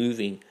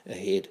moving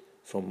ahead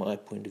from my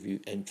point of view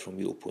and from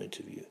your point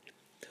of view,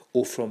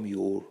 or from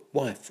your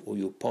wife or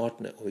your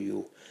partner or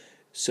your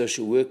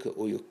social worker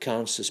or your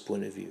counselor's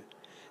point of view,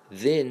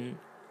 then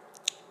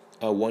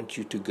I want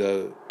you to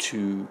go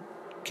to,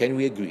 can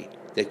we agree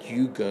that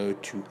you go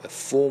to a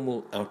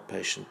formal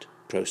outpatient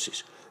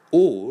process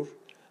or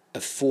a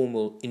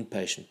formal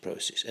inpatient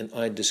process? And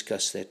I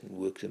discuss that and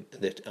work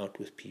that out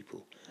with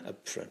people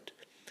up front.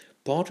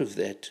 Part of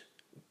that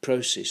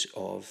process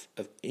of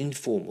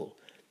informal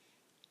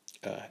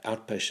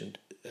outpatient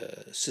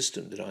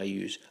system that I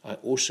use, I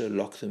also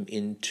lock them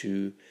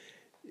into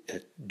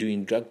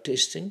doing drug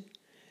testing.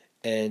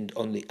 And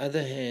on the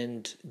other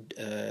hand,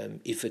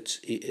 if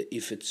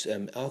it's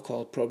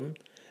alcohol problem,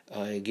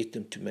 I get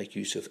them to make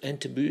use of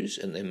antabuse,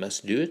 and they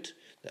must do it.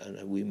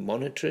 And we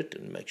monitor it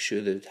and make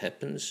sure that it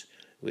happens.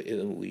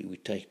 We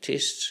take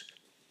tests.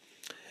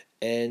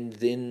 And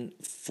then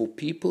for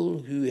people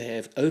who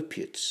have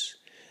opiates,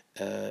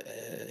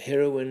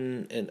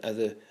 heroin and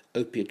other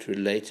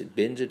opiate-related,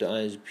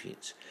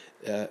 benzodiazepines,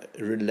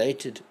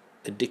 related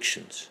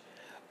addictions,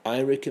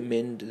 I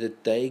recommend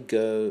that they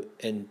go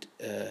and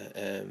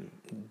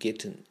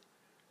get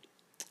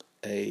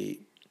a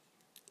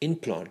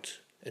implant,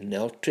 a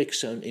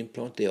naltrexone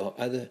implant. There are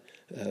other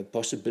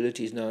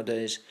possibilities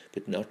nowadays,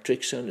 but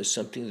naltrexone is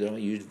something that I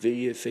used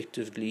very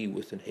effectively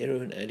with a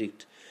heroin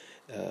addict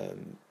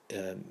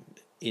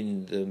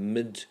in the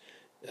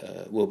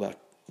about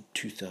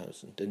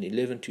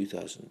 2011,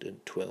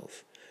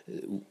 2012.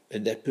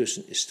 And that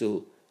person is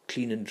still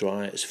clean and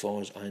dry as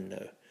far as I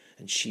know.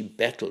 And she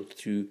battled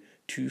through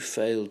 2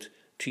 failed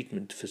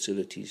treatment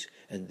facilities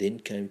and then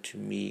came to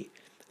me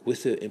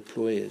with her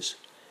employers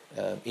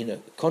in a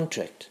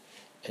contract,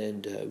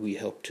 and we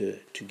helped her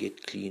to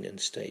get clean and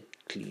stay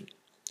clean.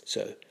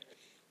 So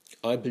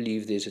I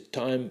believe there's a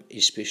time,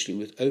 especially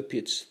with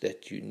opiates,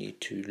 that you need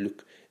to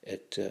look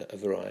at a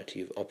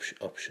variety of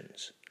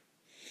options.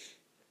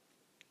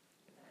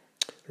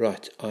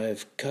 Right,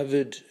 I've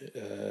covered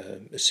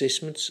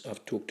assessments.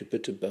 I've talked a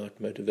bit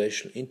about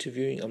motivational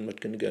interviewing. I'm not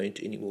going to go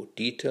into any more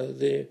detail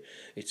there.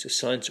 It's a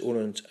science all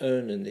on its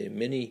own, and there are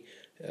many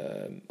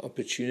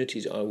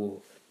opportunities. I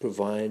will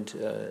provide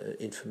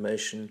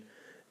information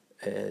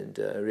and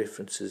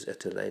references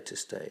at a later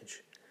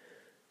stage.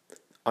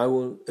 I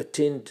will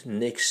attend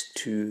next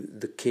to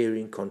the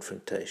caring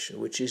confrontation,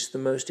 which is the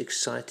most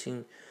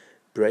exciting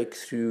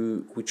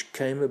breakthrough which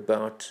came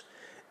about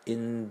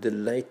in the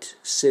late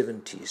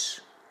 70s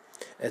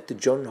at the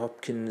Johns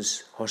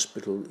Hopkins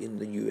Hospital in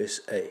the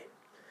USA.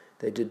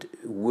 They did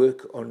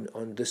work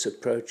on this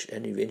approach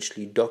and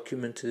eventually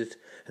documented it,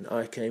 and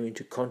I came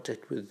into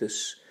contact with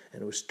this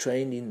and was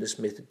trained in this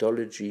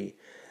methodology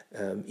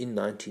in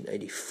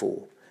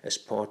 1984 as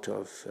part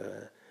of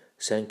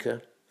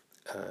SANCA,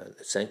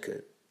 the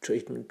SANCA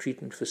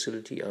treatment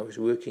facility I was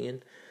working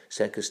in.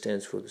 SANCA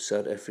stands for the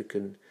South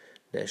African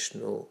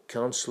National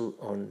Council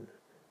on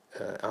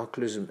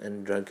Alcoholism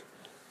and Drug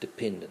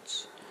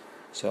Dependence.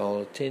 So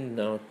I'll attend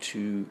now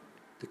to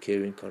the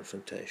caring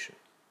confrontation.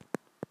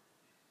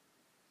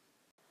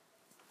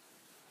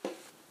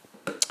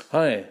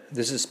 Hi,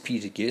 this is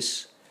Peter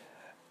Giss.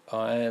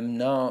 I am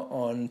now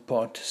on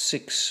part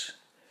 6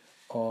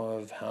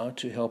 of how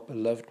to help a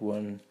loved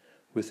one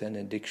with an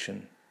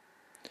addiction.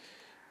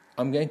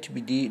 I'm going to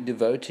be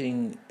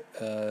devoting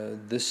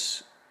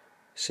this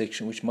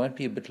section, which might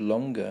be a bit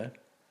longer,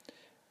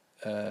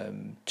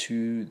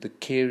 to the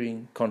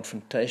caring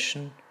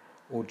confrontation,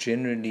 or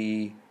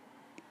generally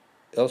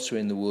elsewhere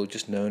in the world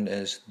just known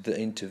as the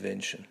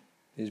intervention.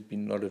 There's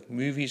been a lot of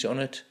movies on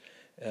it,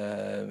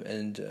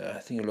 and I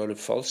think a lot of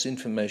false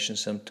information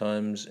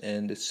sometimes,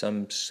 and it's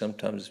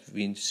sometimes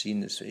been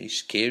seen as very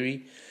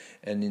scary,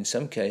 and in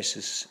some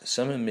cases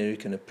some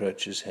American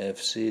approaches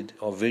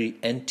are very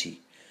anti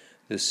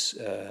this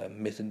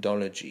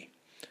methodology.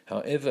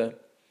 However,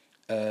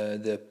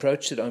 the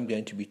approach that I'm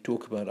going to be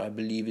talking about, I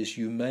believe, is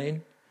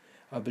humane,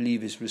 I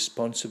believe is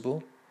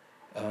responsible,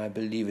 I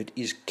believe it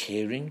is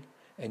caring,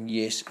 and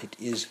yes, it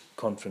is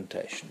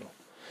confrontational.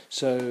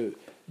 So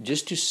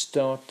just to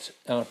start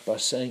out by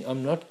saying,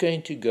 I'm not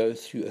going to go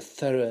through a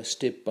thorough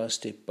step by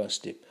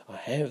step. I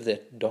have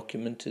that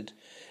documented,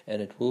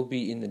 and it will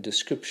be in the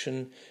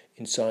description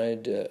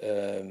inside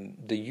the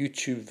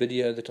YouTube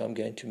video that I'm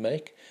going to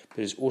make, but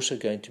it's also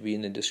going to be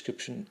in the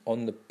description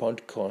on the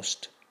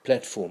podcast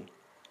platform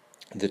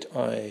that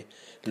I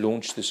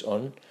launched this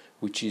on,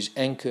 which is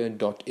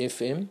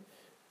anchor.fm,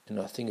 and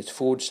I think it's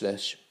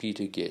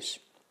 /Peter Giss.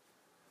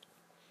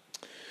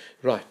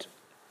 Right.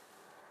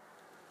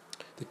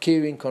 The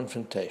caring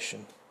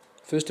confrontation.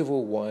 First of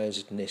all, why is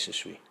it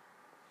necessary?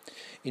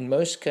 In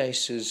most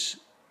cases,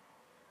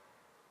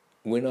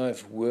 when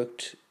I've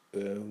worked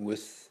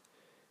with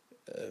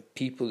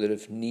people that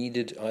have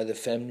needed, either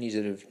families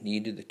that have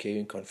needed the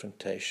caring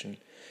confrontation,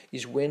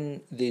 is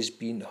when there's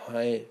been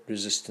high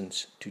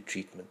resistance to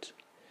treatment,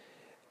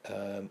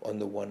 on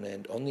the one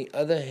hand. On the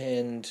other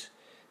hand,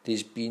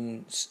 there's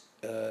been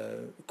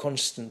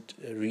constant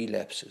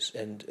relapses,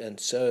 and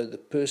so the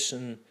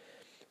person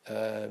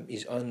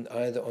is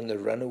either on the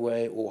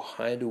runaway or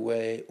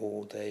hideaway,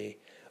 or they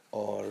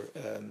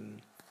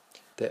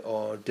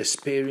are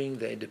despairing,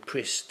 they're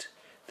depressed,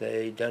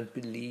 they don't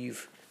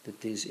believe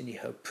that there's any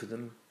hope for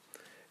them.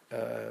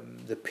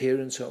 The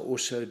parents are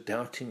also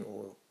doubting,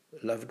 or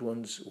loved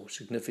ones or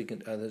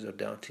significant others are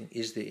doubting,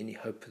 is there any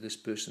hope for this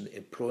person? The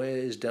employer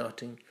is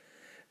doubting.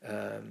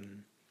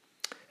 And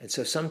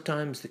so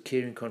sometimes the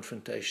caring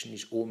confrontation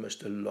is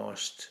almost a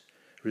last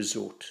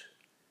resort.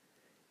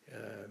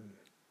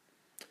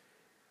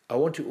 I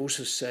want to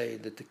also say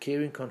that the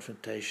caring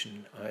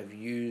confrontation I've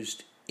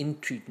used in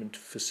treatment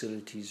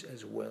facilities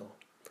as well.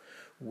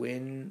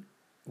 When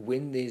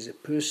there's a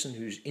person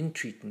who's in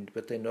treatment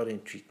but they're not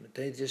in treatment,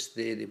 they're just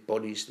there, their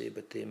body's there,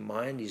 but their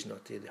mind is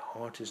not there, their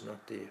heart is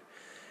not there.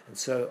 And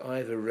so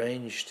I've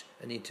arranged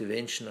an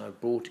intervention. I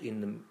brought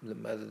in the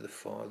mother, the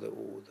father,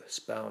 or the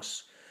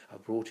spouse. I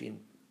brought in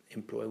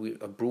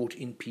I brought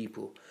in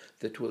people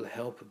that will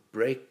help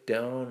break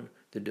down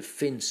the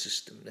defense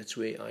system. That's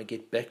where I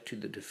get back to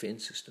the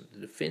defense system.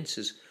 The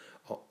defenses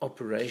are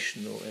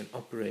operational and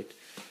operate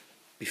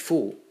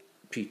before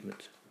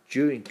treatment,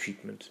 during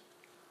treatment,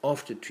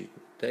 after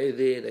treatment. They're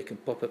there, they can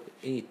pop up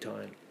any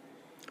time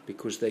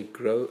because they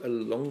grow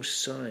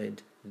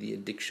alongside the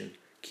addiction,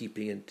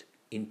 keeping it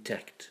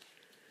intact.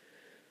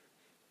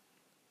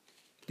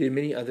 There are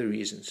many other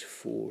reasons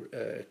for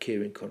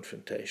caring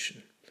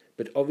confrontation,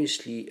 but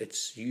obviously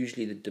it's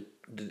usually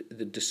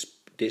the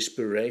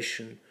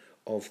desperation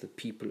of the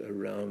people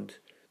around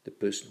the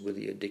person with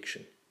the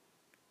addiction.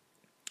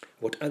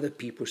 What other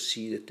people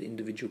see that the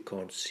individual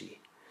can't see.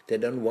 They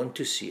don't want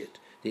to see it.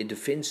 Their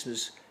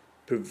defenses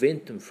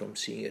prevent them from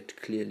seeing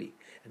it clearly.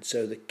 And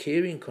so the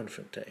caring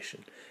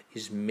confrontation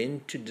is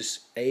meant to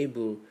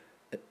disable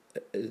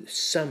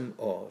some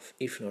of,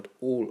 if not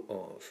all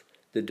of,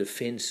 the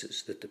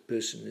defenses that the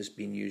person has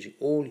been using,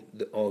 all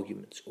the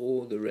arguments,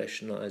 all the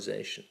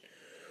rationalization,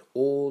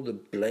 all the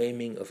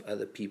blaming of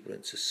other people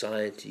in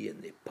society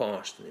and their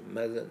past and their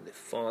mother and their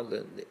father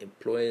and their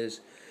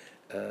employers,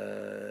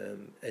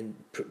 and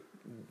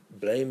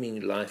blaming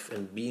life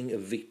and being a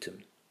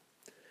victim.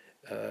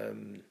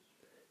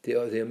 There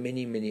are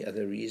many, many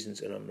other reasons,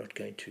 and I'm not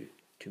going to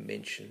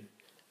mention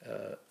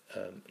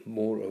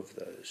more of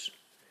those.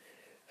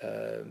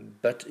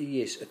 But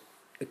yes,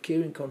 a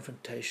caring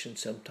confrontation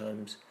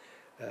sometimes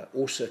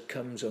also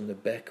comes on the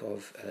back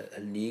of a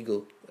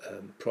legal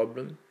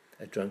problem,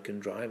 a drunken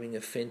driving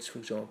offence, for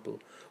example,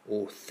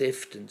 or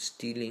theft and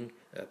stealing,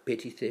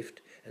 petty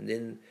theft, and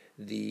then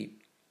the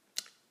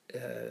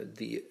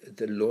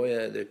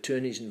lawyer, the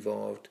attorneys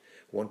involved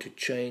want to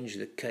change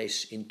the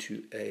case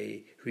into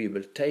a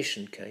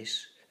rehabilitation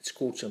case. It's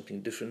called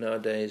something different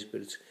nowadays,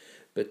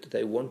 but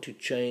they want to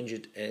change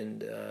it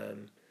and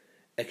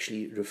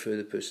actually refer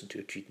the person to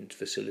a treatment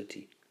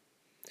facility.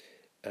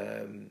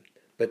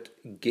 But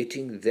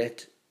getting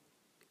that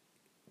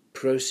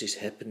process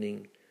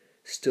happening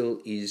still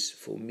is,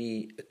 for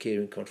me, a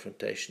caring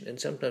confrontation, and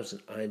sometimes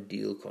an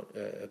ideal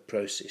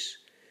process.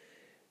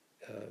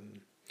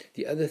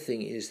 The other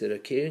thing is that a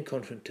caring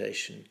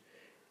confrontation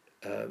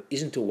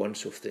isn't a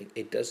once-off thing.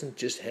 It doesn't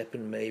just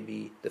happen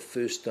maybe the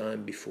first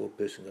time before a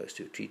person goes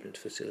to a treatment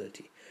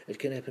facility. It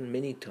can happen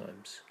many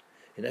times.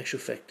 In actual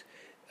fact,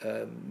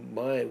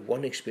 my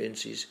one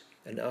experience is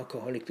an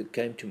alcoholic that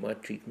came to my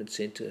treatment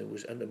center,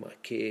 was under my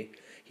care.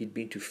 He'd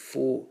been to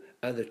 4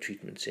 other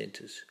treatment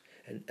centers,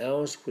 and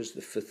ours was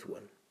the 5th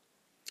one.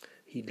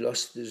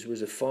 There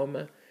was a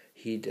farmer.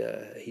 He'd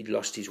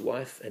lost his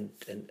wife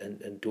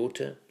and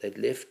daughter. They'd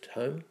left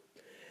home.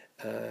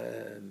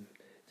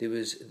 It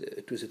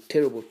was a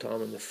terrible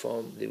time on the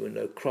farm. There were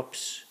no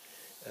crops.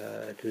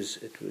 It was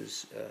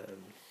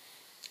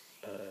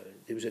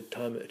a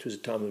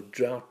time of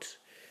drought,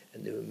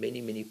 and there were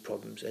many, many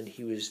problems. And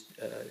he was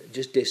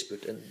just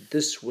desperate. And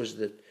this was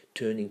the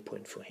turning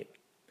point for him.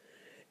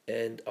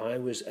 And I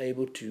was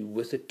able to,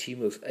 with a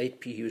team of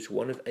 8 people, he was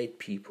one of 8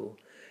 people,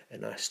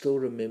 and I still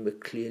remember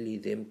clearly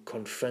them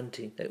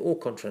confronting. They all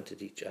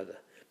confronted each other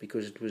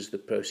because it was the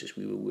process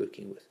we were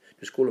working with. It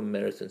was called a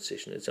marathon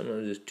session, and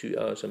sometimes it was 2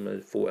 hours,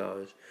 sometimes 4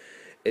 hours.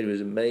 It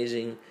was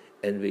amazing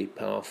and very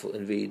powerful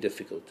and very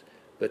difficult.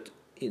 But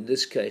in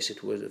this case,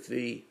 it was a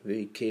very,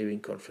 very caring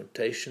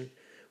confrontation,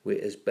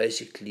 whereas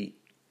basically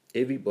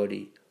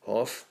everybody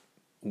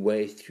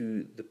halfway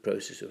through the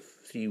process of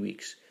 3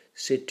 weeks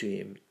said to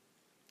him,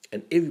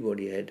 and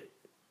everybody had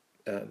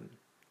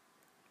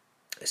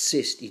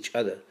assessed each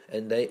other,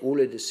 and they all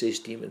had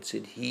assessed him and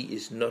said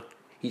he's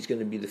going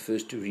to be the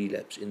first to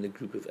relapse in the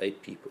group of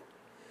 8 people.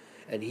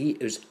 And he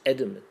was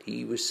adamant.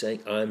 He was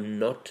saying, I'm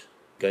not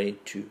going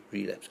to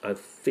relapse. I've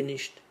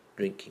finished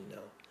drinking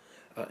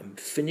now. I'm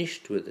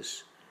finished with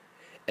this.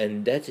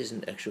 And that is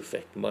in actual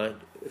fact, my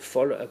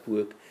follow-up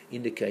work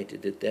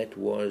indicated that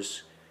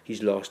was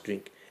his last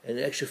drink. And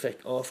in actual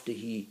fact, after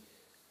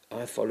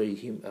I followed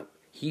him up,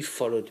 he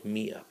followed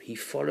me up. He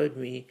followed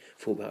me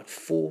for about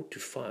 4 to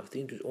 5, I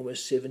think it was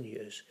almost 7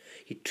 years.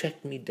 He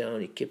tracked me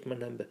down, he kept my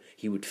number.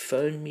 He would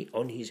phone me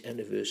on his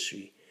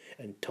anniversary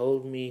and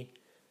told me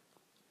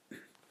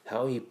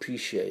how he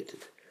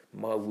appreciated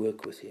my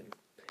work with him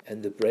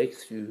and the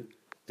breakthrough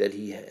that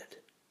he had.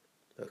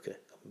 Okay,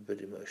 I'm a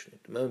bit emotional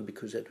at the moment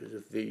because that was a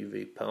very,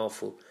 very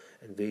powerful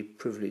and very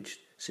privileged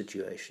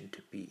situation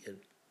to be in.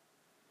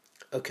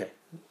 Okay,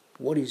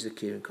 what is the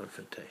caring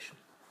confrontation?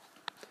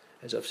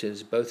 As I've said,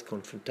 it's both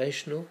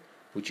confrontational,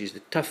 which is the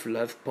tough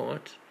love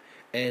part,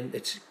 and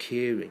it's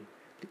caring.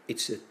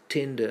 It's a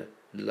tender,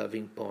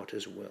 loving part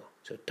as well.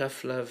 So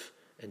tough love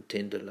and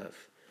tender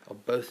love are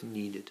both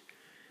needed.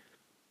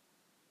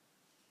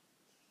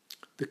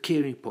 The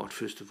caring part,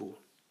 first of all.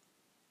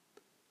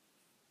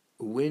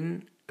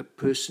 When a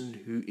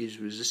person who is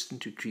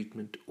resistant to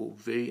treatment or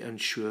very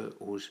unsure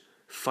or is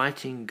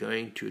fighting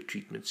going to a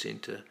treatment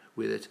center,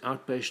 whether it's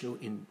outpatient or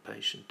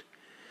inpatient,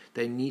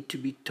 they need to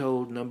be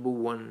told, number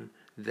one,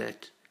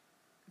 that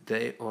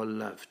they are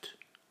loved.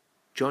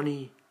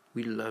 Johnny,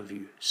 we love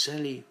you.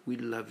 Sally, we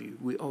love you.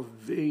 We are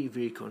very,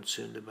 very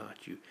concerned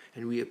about you,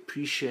 and we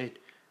appreciate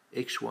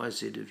X, Y,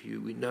 Z of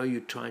you. We know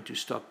you're trying to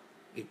stop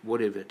it,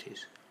 whatever it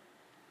is.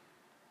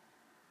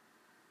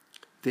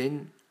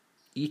 Then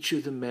each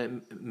of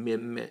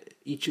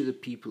the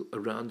people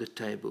around the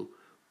table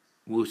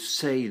will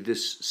say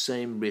this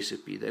same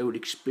recipe. They will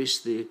express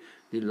their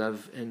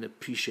love and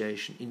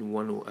appreciation in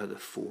one or other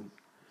form.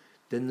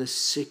 Then the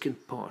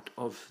second part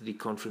of the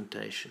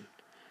confrontation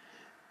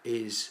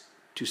is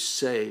to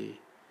say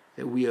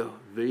that we are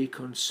very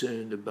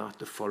concerned about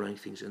the following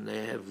things. And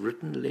they have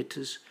written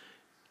letters.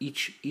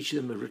 Each of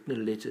them have written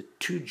a letter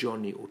to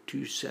Johnny or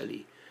to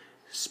Sally,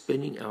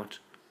 spelling out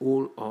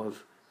all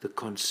of the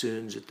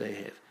concerns that they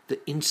have, the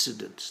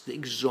incidents, the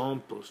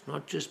examples,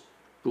 not just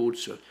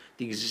broadside,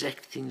 the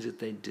exact things that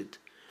they did.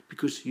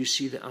 Because you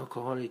see, the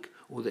alcoholic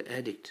or the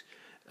addict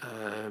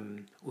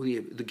or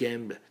the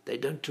gambler, they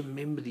don't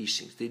remember these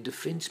things. Their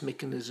defense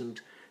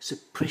mechanisms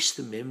suppress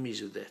the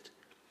memories of that.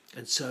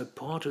 And so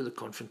part of the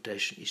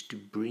confrontation is to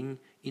bring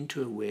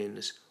into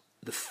awareness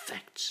the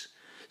facts.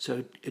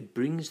 So it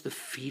brings the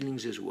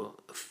feelings as well,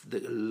 the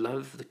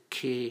love, the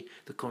care,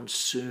 the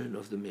concern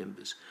of the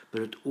members.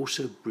 But it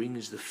also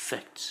brings the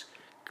facts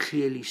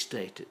clearly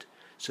stated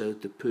so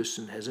that the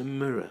person has a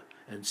mirror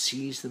and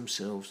sees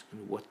themselves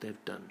in what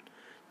they've done.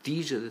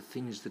 These are the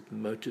things that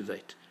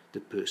motivate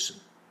the person.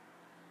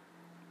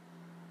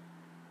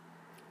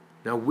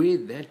 Now, where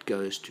that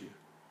goes to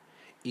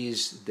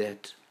is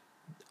that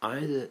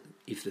either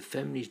if the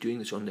family is doing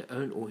this on their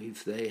own, or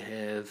if they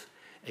have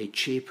a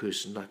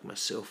chairperson like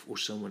myself or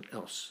someone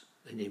else,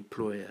 an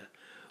employer,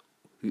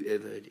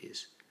 whoever it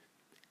is,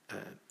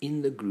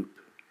 in the group,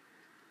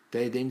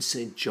 they then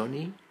say,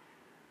 Johnny,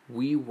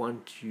 we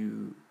want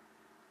you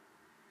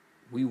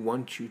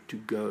to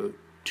go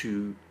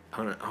to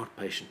an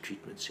outpatient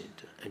treatment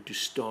center and to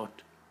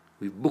start.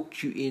 We've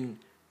booked you in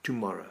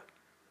tomorrow.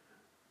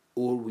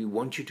 Or we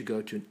want you to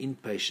go to an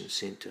inpatient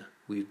center.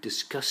 We've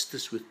discussed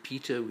this with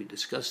Peter, we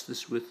discussed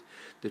this with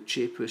the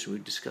chairperson,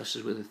 we've discussed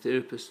this with the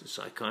therapist, the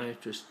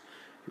psychiatrist,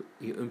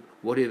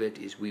 whatever it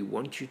is. We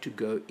want you to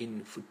go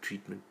in for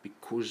treatment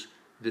because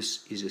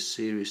this is a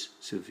serious,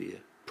 severe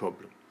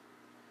problem.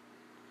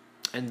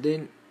 And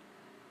then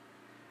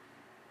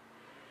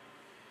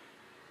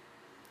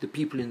the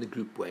people in the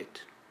group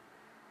wait.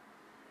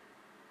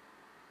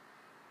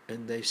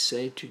 And they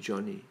say to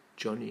Johnny,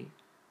 Johnny,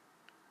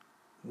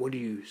 what do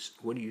you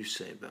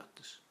say about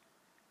this?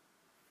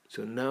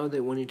 So now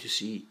they're wanting to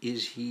see,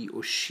 is he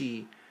or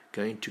she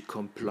going to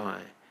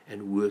comply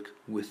and work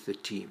with the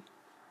team?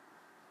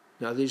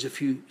 Now there's a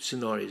few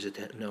scenarios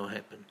that now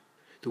happen.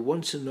 The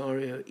one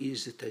scenario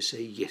is that they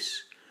say,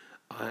 yes,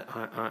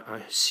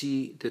 I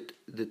see that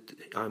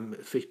I'm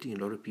affecting a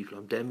lot of people,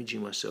 I'm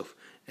damaging myself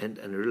and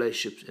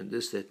relationships and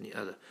this, that and the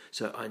other.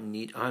 So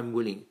I'm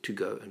willing to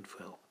go and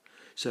help.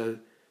 So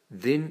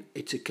then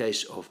it's a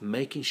case of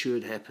making sure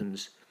it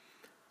happens,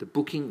 the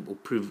booking or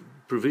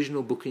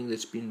provisional booking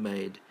that's been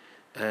made,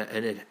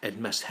 and it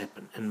must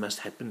happen, and must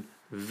happen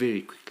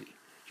very quickly.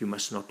 You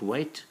must not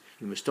wait.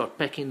 You must start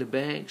packing the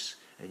bags,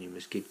 and you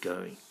must get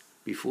going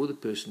before the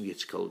person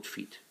gets cold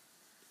feet.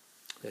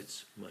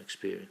 That's my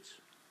experience.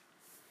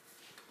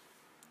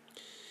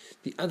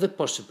 The other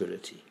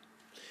possibility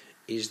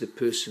is the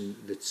person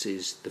that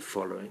says the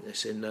following. They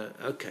say, no,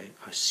 okay,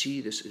 I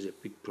see this is a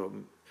big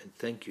problem, and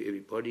thank you,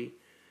 everybody.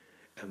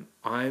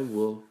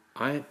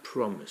 I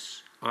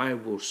promise, I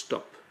will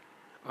stop.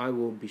 I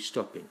will be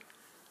stopping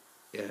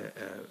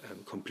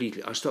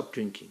completely. I'll stop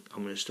drinking.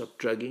 I'm going to stop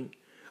drugging.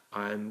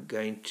 I'm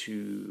going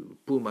to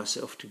pull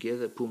myself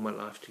together, pull my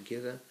life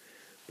together.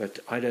 But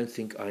I don't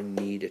think I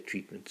need a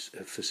treatment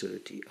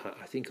facility.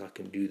 I think I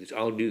can do this.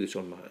 I'll do this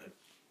on my own.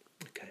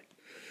 Okay.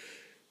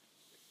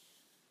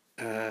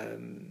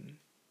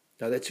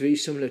 Now that's very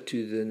similar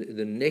to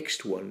the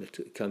next one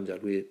that comes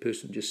out, where a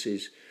person just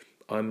says,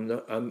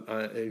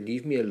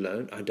 leave me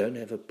alone. I don't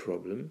have a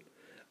problem.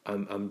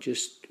 I'm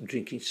just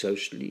drinking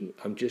socially.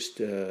 I'm just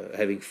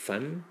having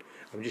fun.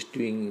 I'm just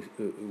doing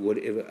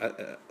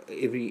whatever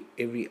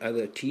every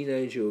other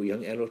teenager or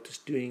young adult is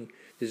doing.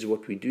 This is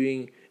what we're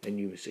doing, and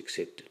you must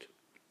accept it.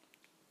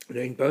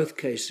 Now, in both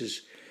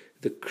cases,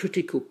 the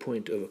critical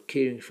point of a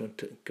caring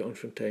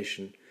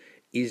confrontation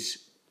is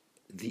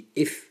the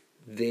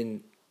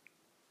if-then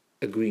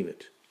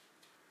agreement.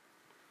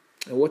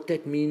 And what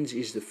that means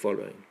is the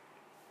following.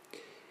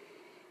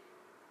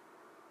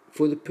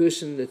 For the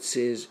person that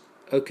says,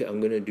 okay, I'm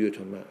going to do it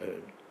on my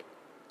own,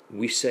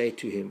 we say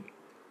to him,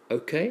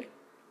 okay,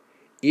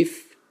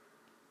 if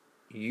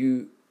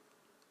you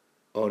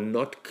are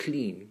not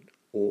clean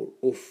or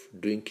off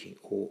drinking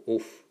or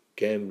off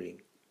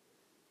gambling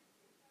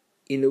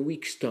in a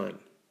week's time,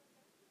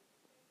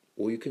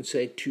 or you can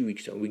say 2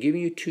 weeks' time, we're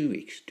giving you 2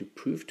 weeks to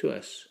prove to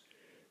us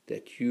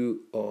that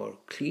you are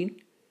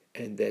clean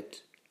and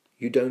that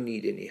you don't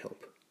need any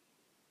help.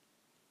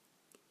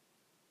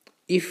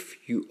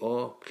 If you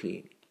are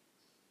clean,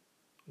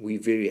 we're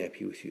very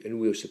happy with you and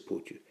we'll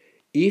support you.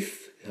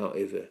 If,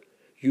 however,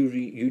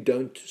 you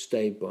don't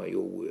stay by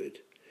your word,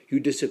 you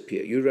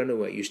disappear, you run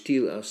away, you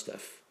steal our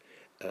stuff,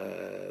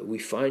 we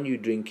find you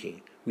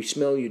drinking, we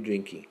smell you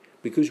drinking,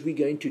 because we're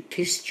going to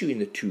test you in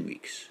the 2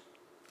 weeks.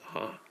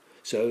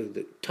 So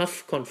the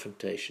tough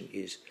confrontation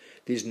is,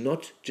 there's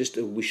not just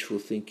a wishful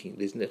thinking,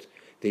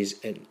 there's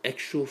an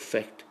actual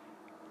fact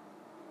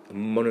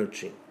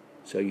monitoring.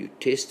 So you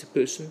test a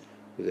person,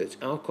 whether it's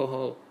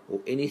alcohol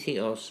or anything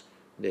else,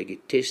 they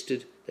get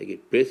tested, they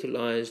get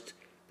breathalyzed,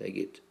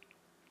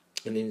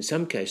 and in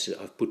some cases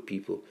I've put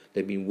people,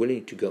 they've been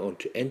willing to go on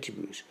to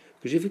antibiotics,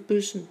 because if a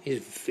person is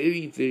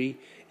very, very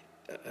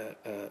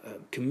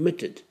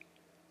committed,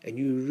 and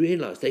you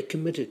realize they're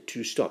committed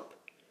to stop,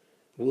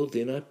 well,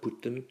 then I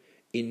put them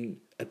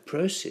in a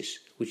process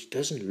which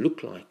doesn't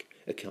look like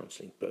a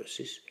counseling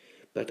process,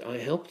 but I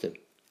help them.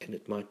 And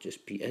it might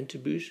just be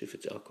antibiotics if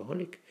it's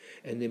alcoholic,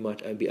 and there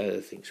might be other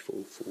things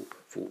for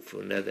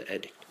another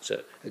addict.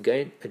 So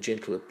again, a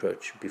gentle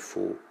approach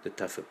before the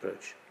tough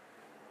approach.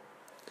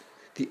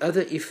 The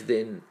other if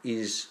then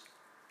is,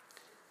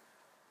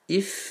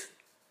 if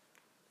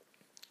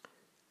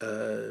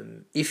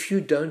you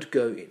don't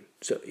go in,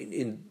 so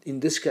in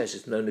this case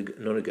it's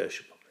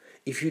non-negotiable.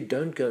 If you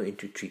don't go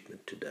into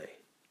treatment today,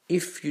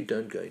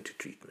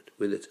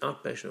 whether it's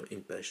outpatient or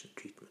inpatient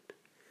treatment,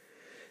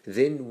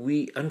 then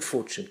we,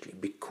 unfortunately,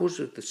 because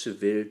of the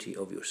severity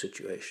of your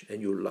situation and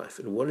your life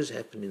and what has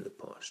happened in the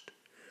past,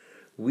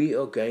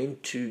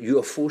 you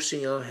are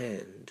forcing our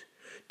hand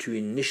to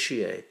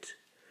initiate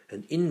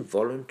an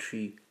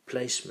involuntary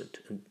placement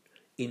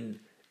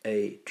in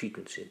a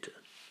treatment center.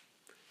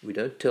 We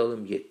don't tell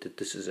them yet that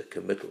this is a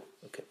committal,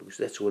 okay, because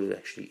that's what it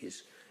actually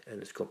is,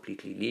 and it's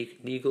completely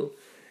legal,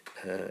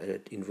 and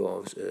it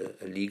involves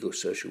a legal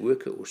social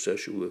worker or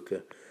social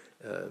worker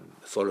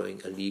following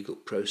a legal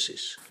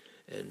process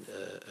and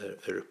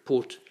a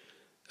report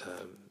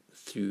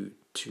through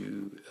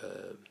to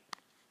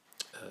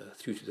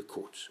the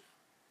courts.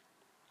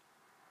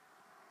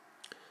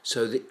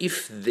 So the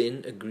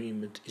if-then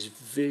agreement is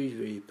very,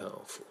 very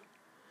powerful.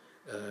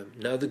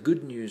 Now the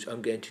good news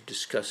I'm going to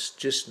discuss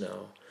just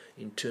now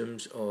in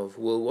terms of,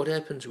 well, what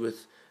happens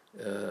with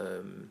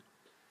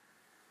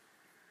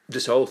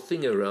this whole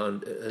thing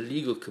around a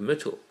legal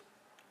committal?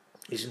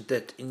 Isn't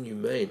that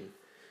inhumane?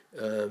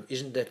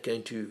 Isn't that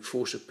going to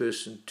force a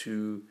person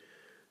to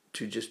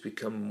just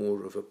become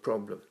more of a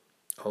problem?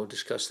 I'll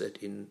discuss that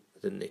in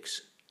the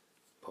next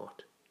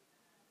part.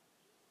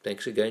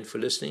 Thanks again for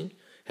listening.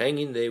 Hang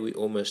in there, we're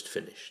almost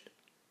finished.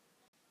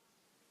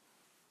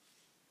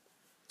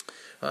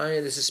 Hi,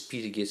 this is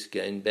Peter Getz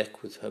again,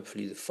 back with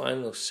hopefully the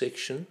final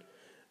section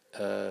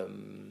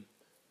on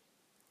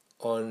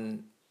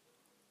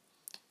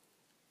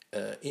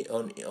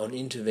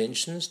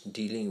interventions,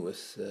 dealing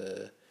with,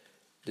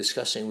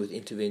 discussing with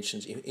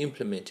interventions,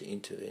 implementing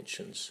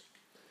interventions.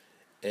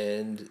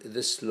 And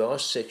this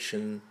last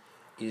section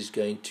is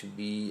going to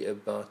be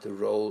about the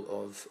role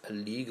of a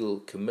legal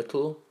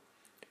committal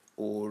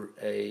or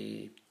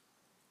a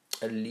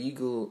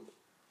legal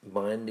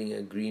binding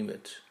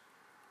agreement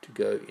to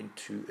go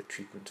into a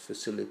treatment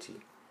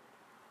facility.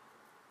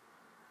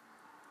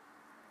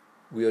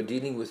 We are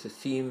dealing with the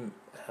theme,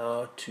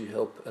 how to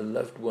help a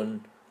loved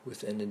one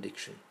with an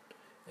addiction.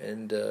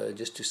 And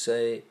just to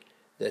say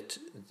that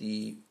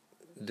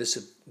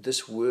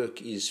this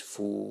work is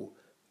for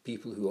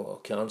people who are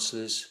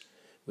counselors,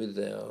 whether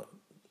they are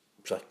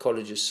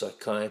psychologists,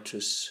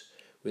 psychiatrists,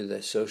 whether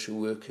they're social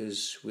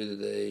workers, whether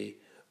they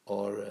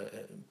are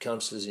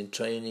counselors in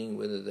training,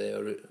 whether they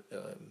are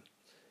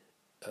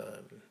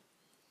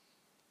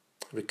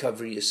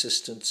recovery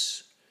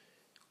assistants,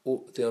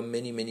 or there are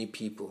many, many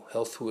people,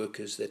 health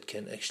workers, that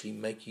can actually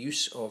make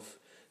use of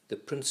the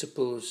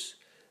principles,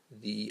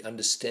 the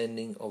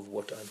understanding of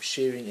what I'm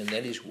sharing, and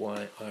that is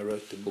why I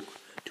wrote the book,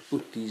 to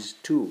put these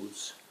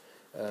tools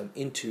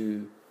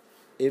into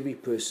every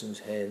person's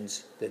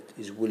hands that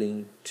is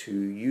willing to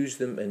use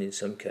them, and in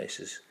some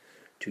cases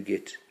to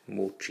get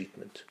more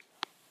treatment.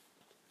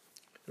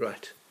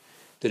 Right.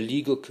 The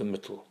legal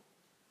committal.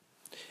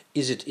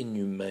 Is it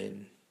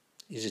inhumane?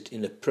 Is it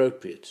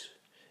inappropriate?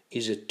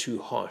 Is it too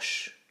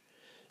harsh?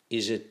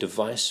 Is it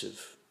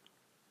divisive?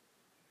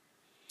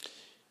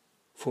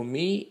 For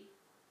me,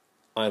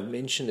 I've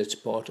mentioned it's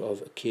part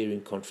of a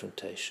caring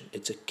confrontation.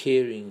 It's a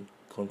caring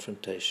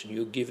confrontation.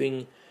 You're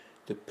giving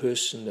the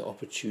person the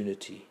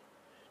opportunity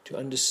to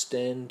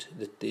understand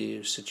that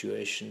their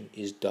situation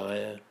is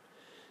dire,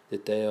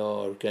 that they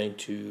are going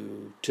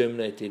to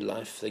terminate their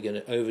life, they're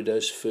going to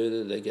overdose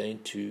further, they're going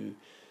to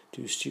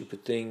do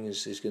stupid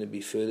things, there's going to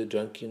be further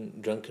drunken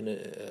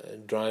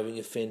driving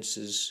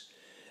offences,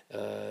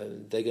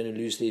 they're going to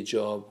lose their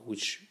job,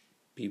 which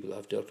people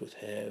I've dealt with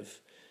have,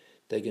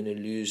 they're going to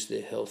lose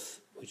their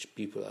health, which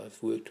people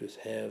I've worked with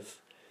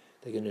have,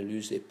 they're going to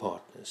lose their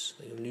partners,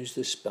 they're going to lose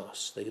their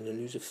spouse, they're going to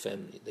lose a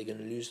family, they're going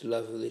to lose the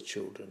love of their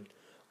children,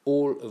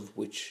 all of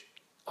which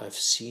I've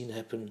seen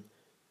happen,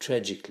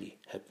 tragically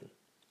happen.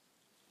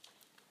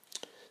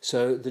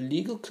 So the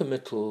legal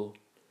committal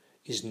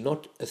is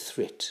not a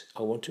threat.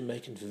 I want to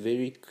make it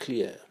very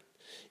clear.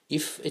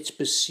 if it's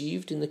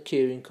perceived in the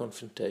caring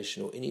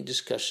confrontation or any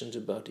discussions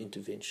about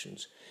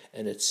interventions,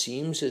 and it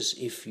seems as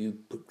if you're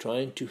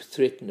trying to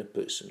threaten a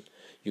person,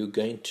 you're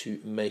going to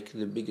make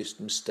the biggest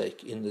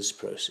mistake in this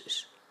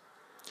process.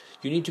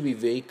 You need to be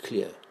very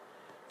clear.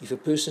 If a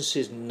person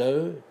says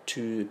no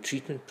to the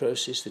treatment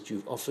process that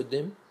you've offered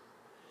them,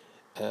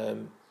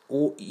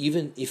 or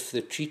even if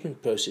the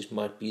treatment process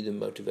might be the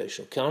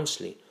motivational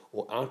counseling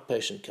or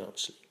outpatient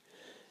counseling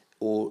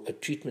or a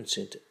treatment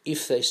center,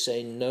 if they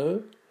say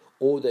no,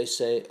 or they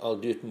say, I'll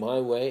do it my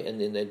way,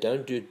 and then they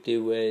don't do it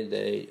their way,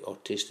 they are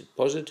tested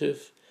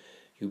positive,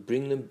 you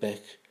bring them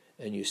back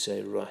and you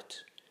say,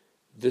 right,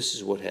 this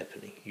is what's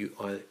happening. You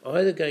are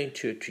either going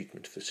to a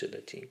treatment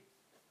facility,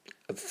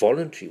 a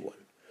voluntary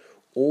one,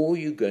 or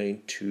you're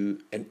going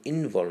to an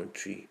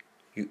involuntary.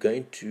 You're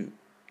going to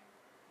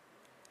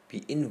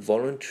be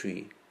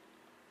involuntarily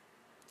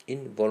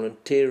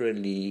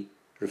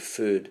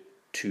referred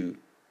to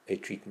a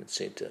treatment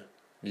center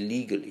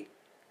legally.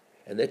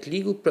 And that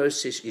legal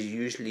process is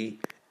usually,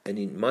 and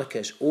in my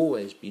case,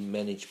 always been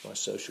managed by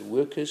social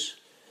workers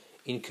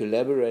in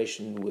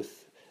collaboration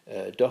with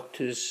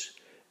doctors,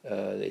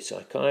 their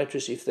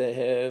psychiatrists if they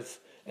have,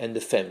 and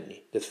the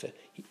family.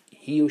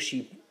 He or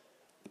she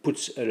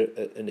puts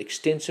an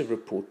extensive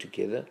report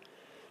together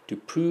to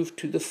prove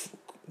to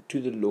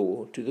the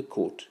law, to the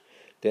court,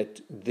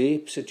 that their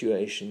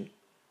situation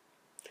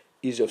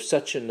is of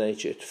such a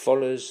nature,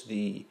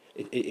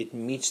 it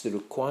meets the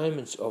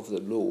requirements of the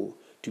law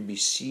to be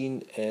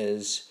seen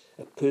as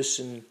a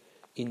person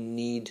in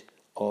need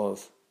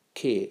of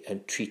care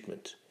and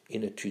treatment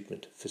in a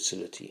treatment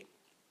facility.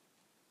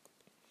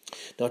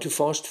 Now, to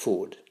fast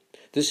forward,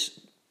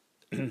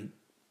 a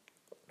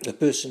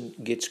person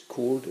gets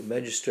called, a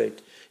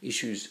magistrate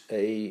issues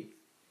an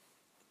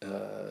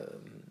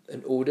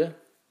order.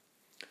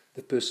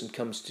 The person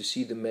comes to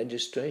see the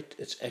magistrate.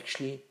 It's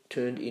actually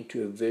turned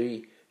into a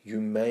very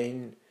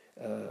humane,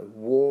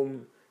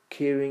 warm,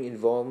 caring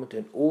involvement,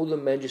 and all the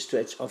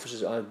magistrates'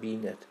 offices I've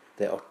been at,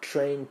 they are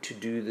trained to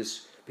do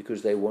this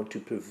because they want to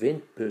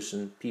prevent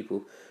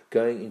people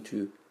going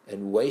into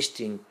and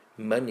wasting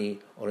money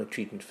on a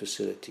treatment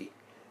facility.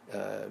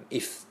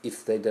 If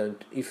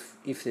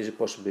there's a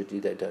possibility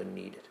they don't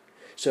need it.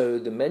 So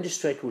the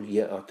magistrate will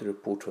hear out the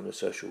report from the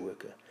social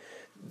worker.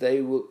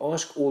 They will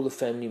ask all the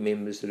family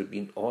members that have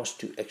been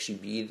asked to actually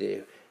be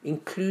there,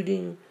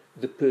 including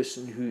the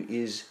person who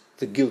is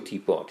the guilty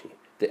party,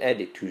 the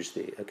addict who's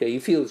there. Okay, he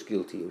feels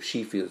guilty or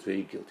she feels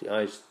very guilty.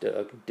 I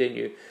can tell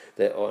you,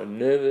 they are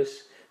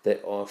nervous,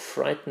 they are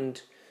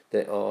frightened,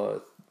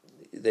 they're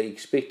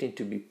expecting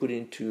to be put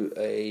into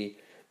a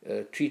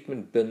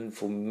treatment bin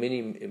for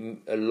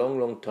a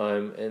long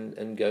time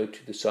and go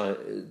to the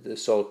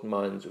salt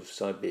mines of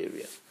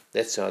Siberia.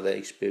 That's how they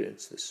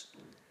experience this.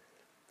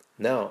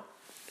 Now,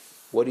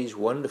 what is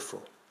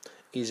wonderful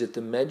is that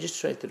the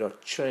magistrates that are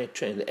trained,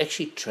 they're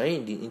actually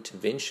trained in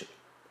intervention.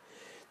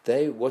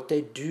 What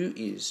they do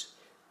is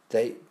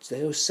they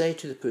will say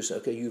to the person,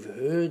 okay, you've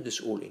heard this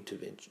all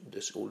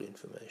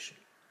information.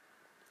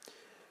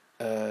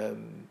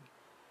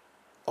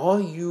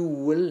 Are you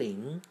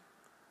willing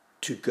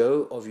to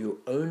go of your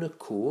own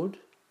accord,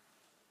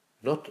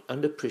 not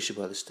under pressure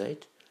by the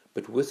state,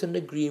 but with an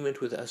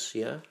agreement with us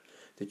here,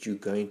 that you're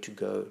going to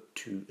go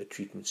to a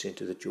treatment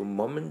center that your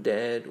mom and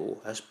dad or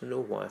husband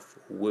or wife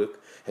or work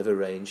have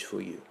arranged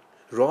for you,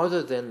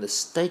 rather than the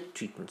state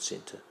treatment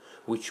center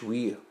which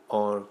we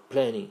are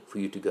planning for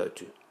you to go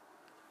to.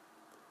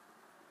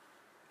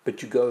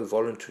 But you go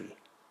voluntarily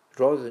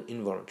rather than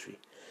involuntary.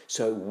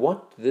 So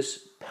what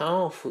this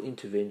powerful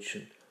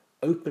intervention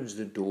opens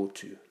the door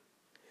to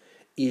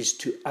is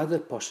to other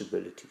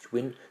possibilities.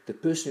 When the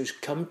person who's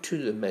come to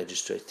the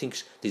magistrate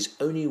thinks there's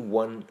only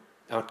one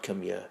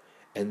outcome here,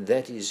 and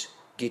that is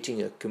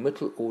getting a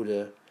committal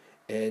order,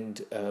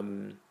 and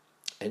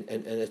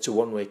it's a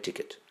one-way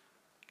ticket,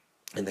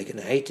 and they're going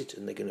to hate it,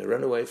 and they're going to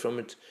run away from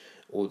it,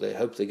 or they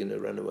hope they're going to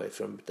run away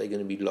from it, they're going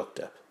to be locked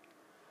up.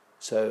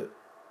 So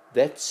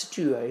that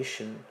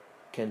situation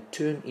can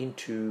turn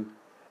into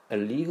a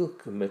legal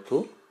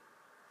committal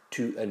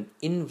to an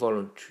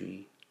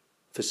involuntary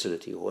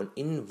facility or an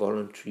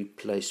involuntary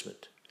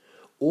placement,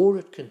 or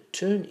it can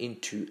turn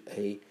into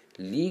a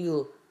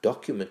legal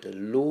document, a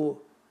legal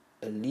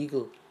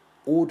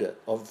order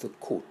of the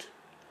court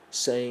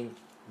saying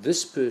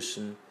this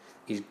person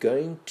is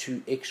going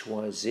to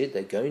XYZ,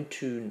 they're going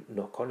to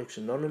Narcotics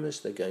Anonymous,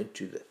 they're going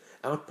to the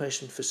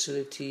outpatient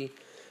facility,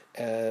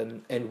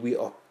 and we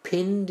are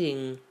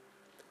pending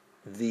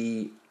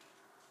the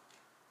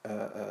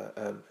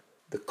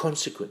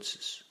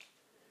consequences.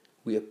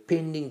 We are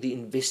pending the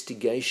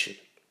investigation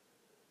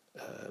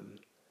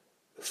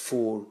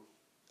for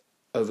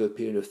over a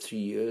period of 3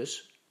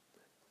 years.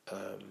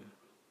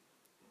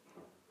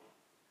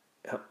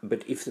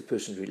 But if the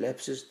person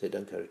relapses, they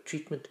don't go to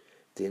treatment,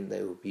 then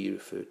they will be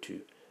referred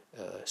to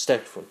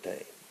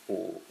Sterkfontein,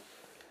 or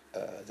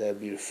they'll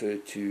be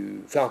referred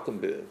to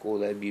Valkenburg, or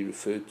they'll be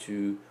referred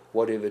to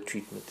whatever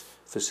treatment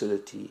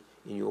facility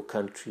in your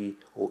country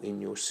or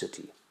in your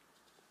city.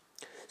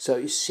 So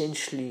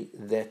essentially,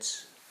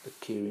 that's the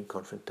caring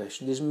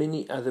confrontation. There's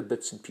many other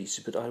bits and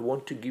pieces, but I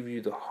want to give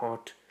you the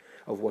heart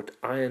of what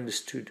I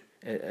understood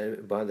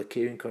by the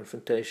caring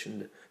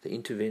confrontation, the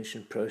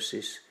intervention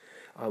process.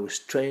 I was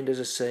trained, as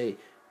I say,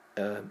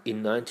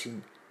 in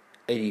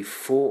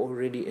 1984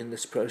 already in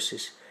this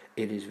process.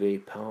 It is very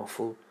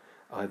powerful.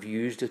 I've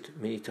used it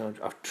many times.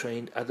 I've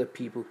trained other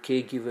people,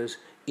 caregivers,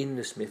 in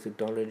this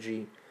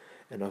methodology,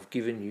 and I've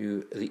given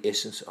you the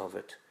essence of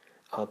it.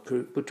 I'll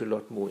put a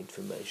lot more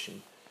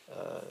information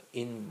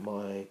in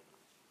my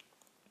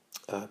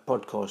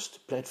podcast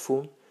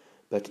platform,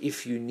 but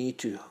if you need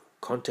to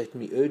contact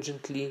me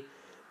urgently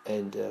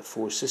and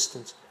for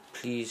assistance,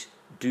 please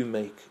do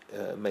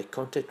make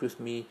contact with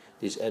me.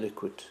 There's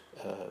adequate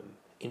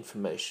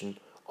information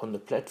on the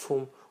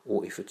platform,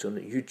 or if it's on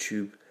a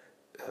YouTube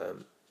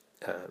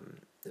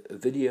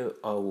video,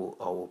 I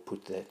will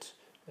put that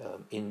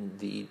in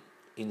the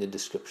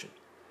description.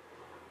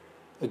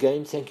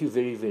 Again, thank you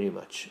very, very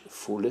much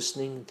for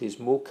listening. There's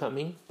more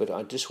coming, but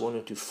I just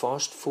wanted to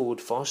fast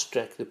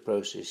track the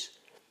process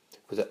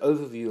with an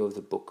overview of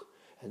the book,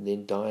 and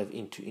then dive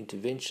into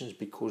interventions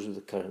because of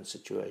the current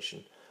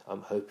situation.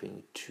 I'm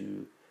hoping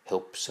to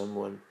help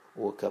someone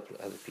or a couple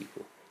of other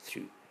people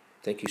through.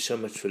 Thank you so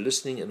much for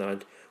listening, and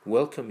I'd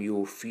welcome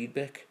your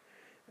feedback.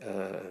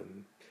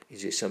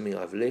 Is there something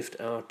I've left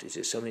out? Is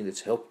there something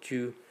that's helped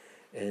you?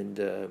 And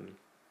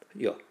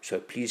so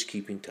please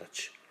keep in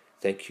touch.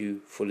 Thank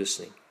you for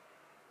listening.